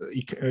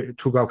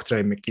თუ გაქვთ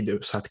რაიმე კიდევ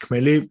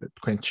სათქმელი,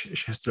 თქვენ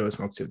შესაძლებლობას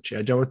მოგცემთ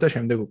შეაჯამოთ და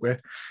შემდეგ უკვე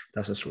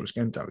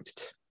დასასრულისკენ წავიდით.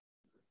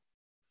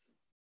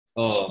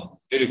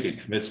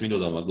 ერიკ, მეც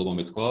მინდოდა მადლობა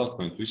მეთქვა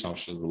თქვენთვის ამ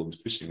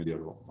შესაძლებლობისთვის, იმედია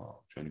რომ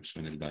ჩვენი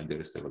მსმენელი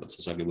დაინტერესდება და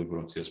სასაგებო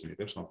ინფორმაციას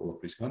მიიღებს ამ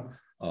ყველაფრისგან.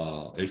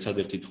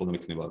 ერთადერთი თხოვნა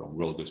მექნება რომ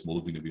უბრალოდ ეს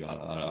მოლოდინები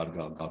არ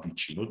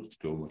გავიჩინოთ,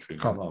 თითოეულმა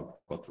ჩვენმა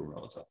ვთქვათ რომ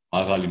რაღაცა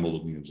მაღალი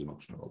მოლოდინებზე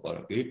მაქვს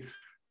ლაპარაკი.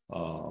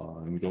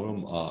 იმიტომ რომ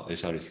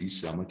ეს არის ის,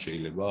 რამაც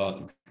შეიძლება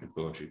იმ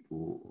შემთხვევაში თუ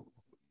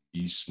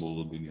ის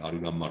მოლოდინი არ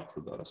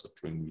გამართლდა, რასაც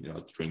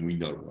ჩვენ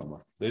გვინდა რომ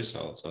გამართლდეს,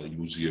 რაღაცა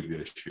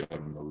ილუზიებიაში არ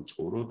უნდა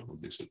ვიცხოვროთ,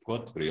 მოდი ესე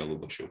ვთქვათ,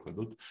 რეალობაში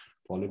შევხედოთ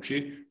თვალებში,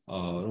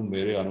 რომ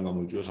მე არ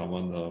გამოიწვიოს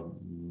ამან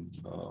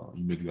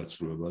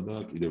იმედგაცრუება და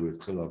კიდევ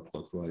ერთხელ არ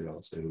ვთქვათ, რომ აი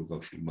რაღაცა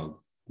ევროკავშირმა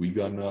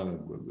გვიგანა,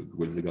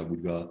 გვერდზე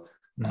გაგვიგა,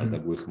 არ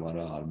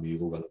დაგვეხმარა, არ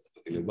მიიღო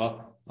გადაწყვეტილება.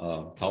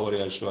 თავარი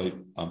არის რომ აი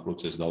ამ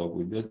პროცესს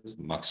დავაკვირდეთ,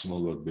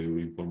 მაქსიმალურად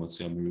ბევრი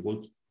ინფორმაცია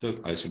მივიღოთ და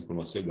აი ეს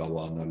ინფორმაცია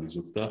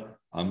გავაანალიზოთ და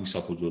ამის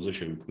საფუძველზე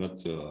შევიქმნათ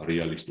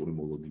რეალისტური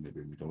მოლოდინები,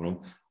 იმიტომ რომ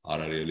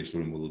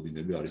არარეალისტური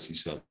მოლოდინები არის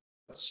ის,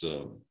 რაც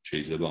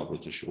შეიძლება ამ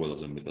პროცესში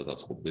ყველაზე მეტად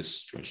აწყობდეს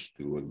ჩვენს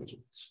ჩრდილოეთ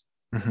მეზობელს.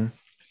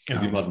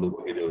 დიდი მადლობა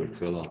კიდევ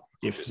ერთხელ.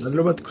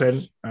 მადლობა თქვენ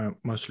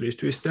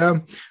მასვლისთვის და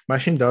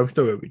მაშინ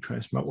დავამშვიდობებით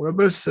ჩვენს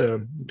მაყურებელს,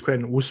 თქვენ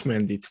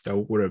უსმენდით და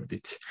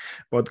უყურებდით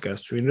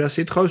პოდკასტს ვინ რა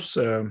სიტყავს,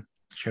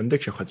 შემდეგ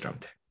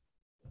შეხვედრამდე.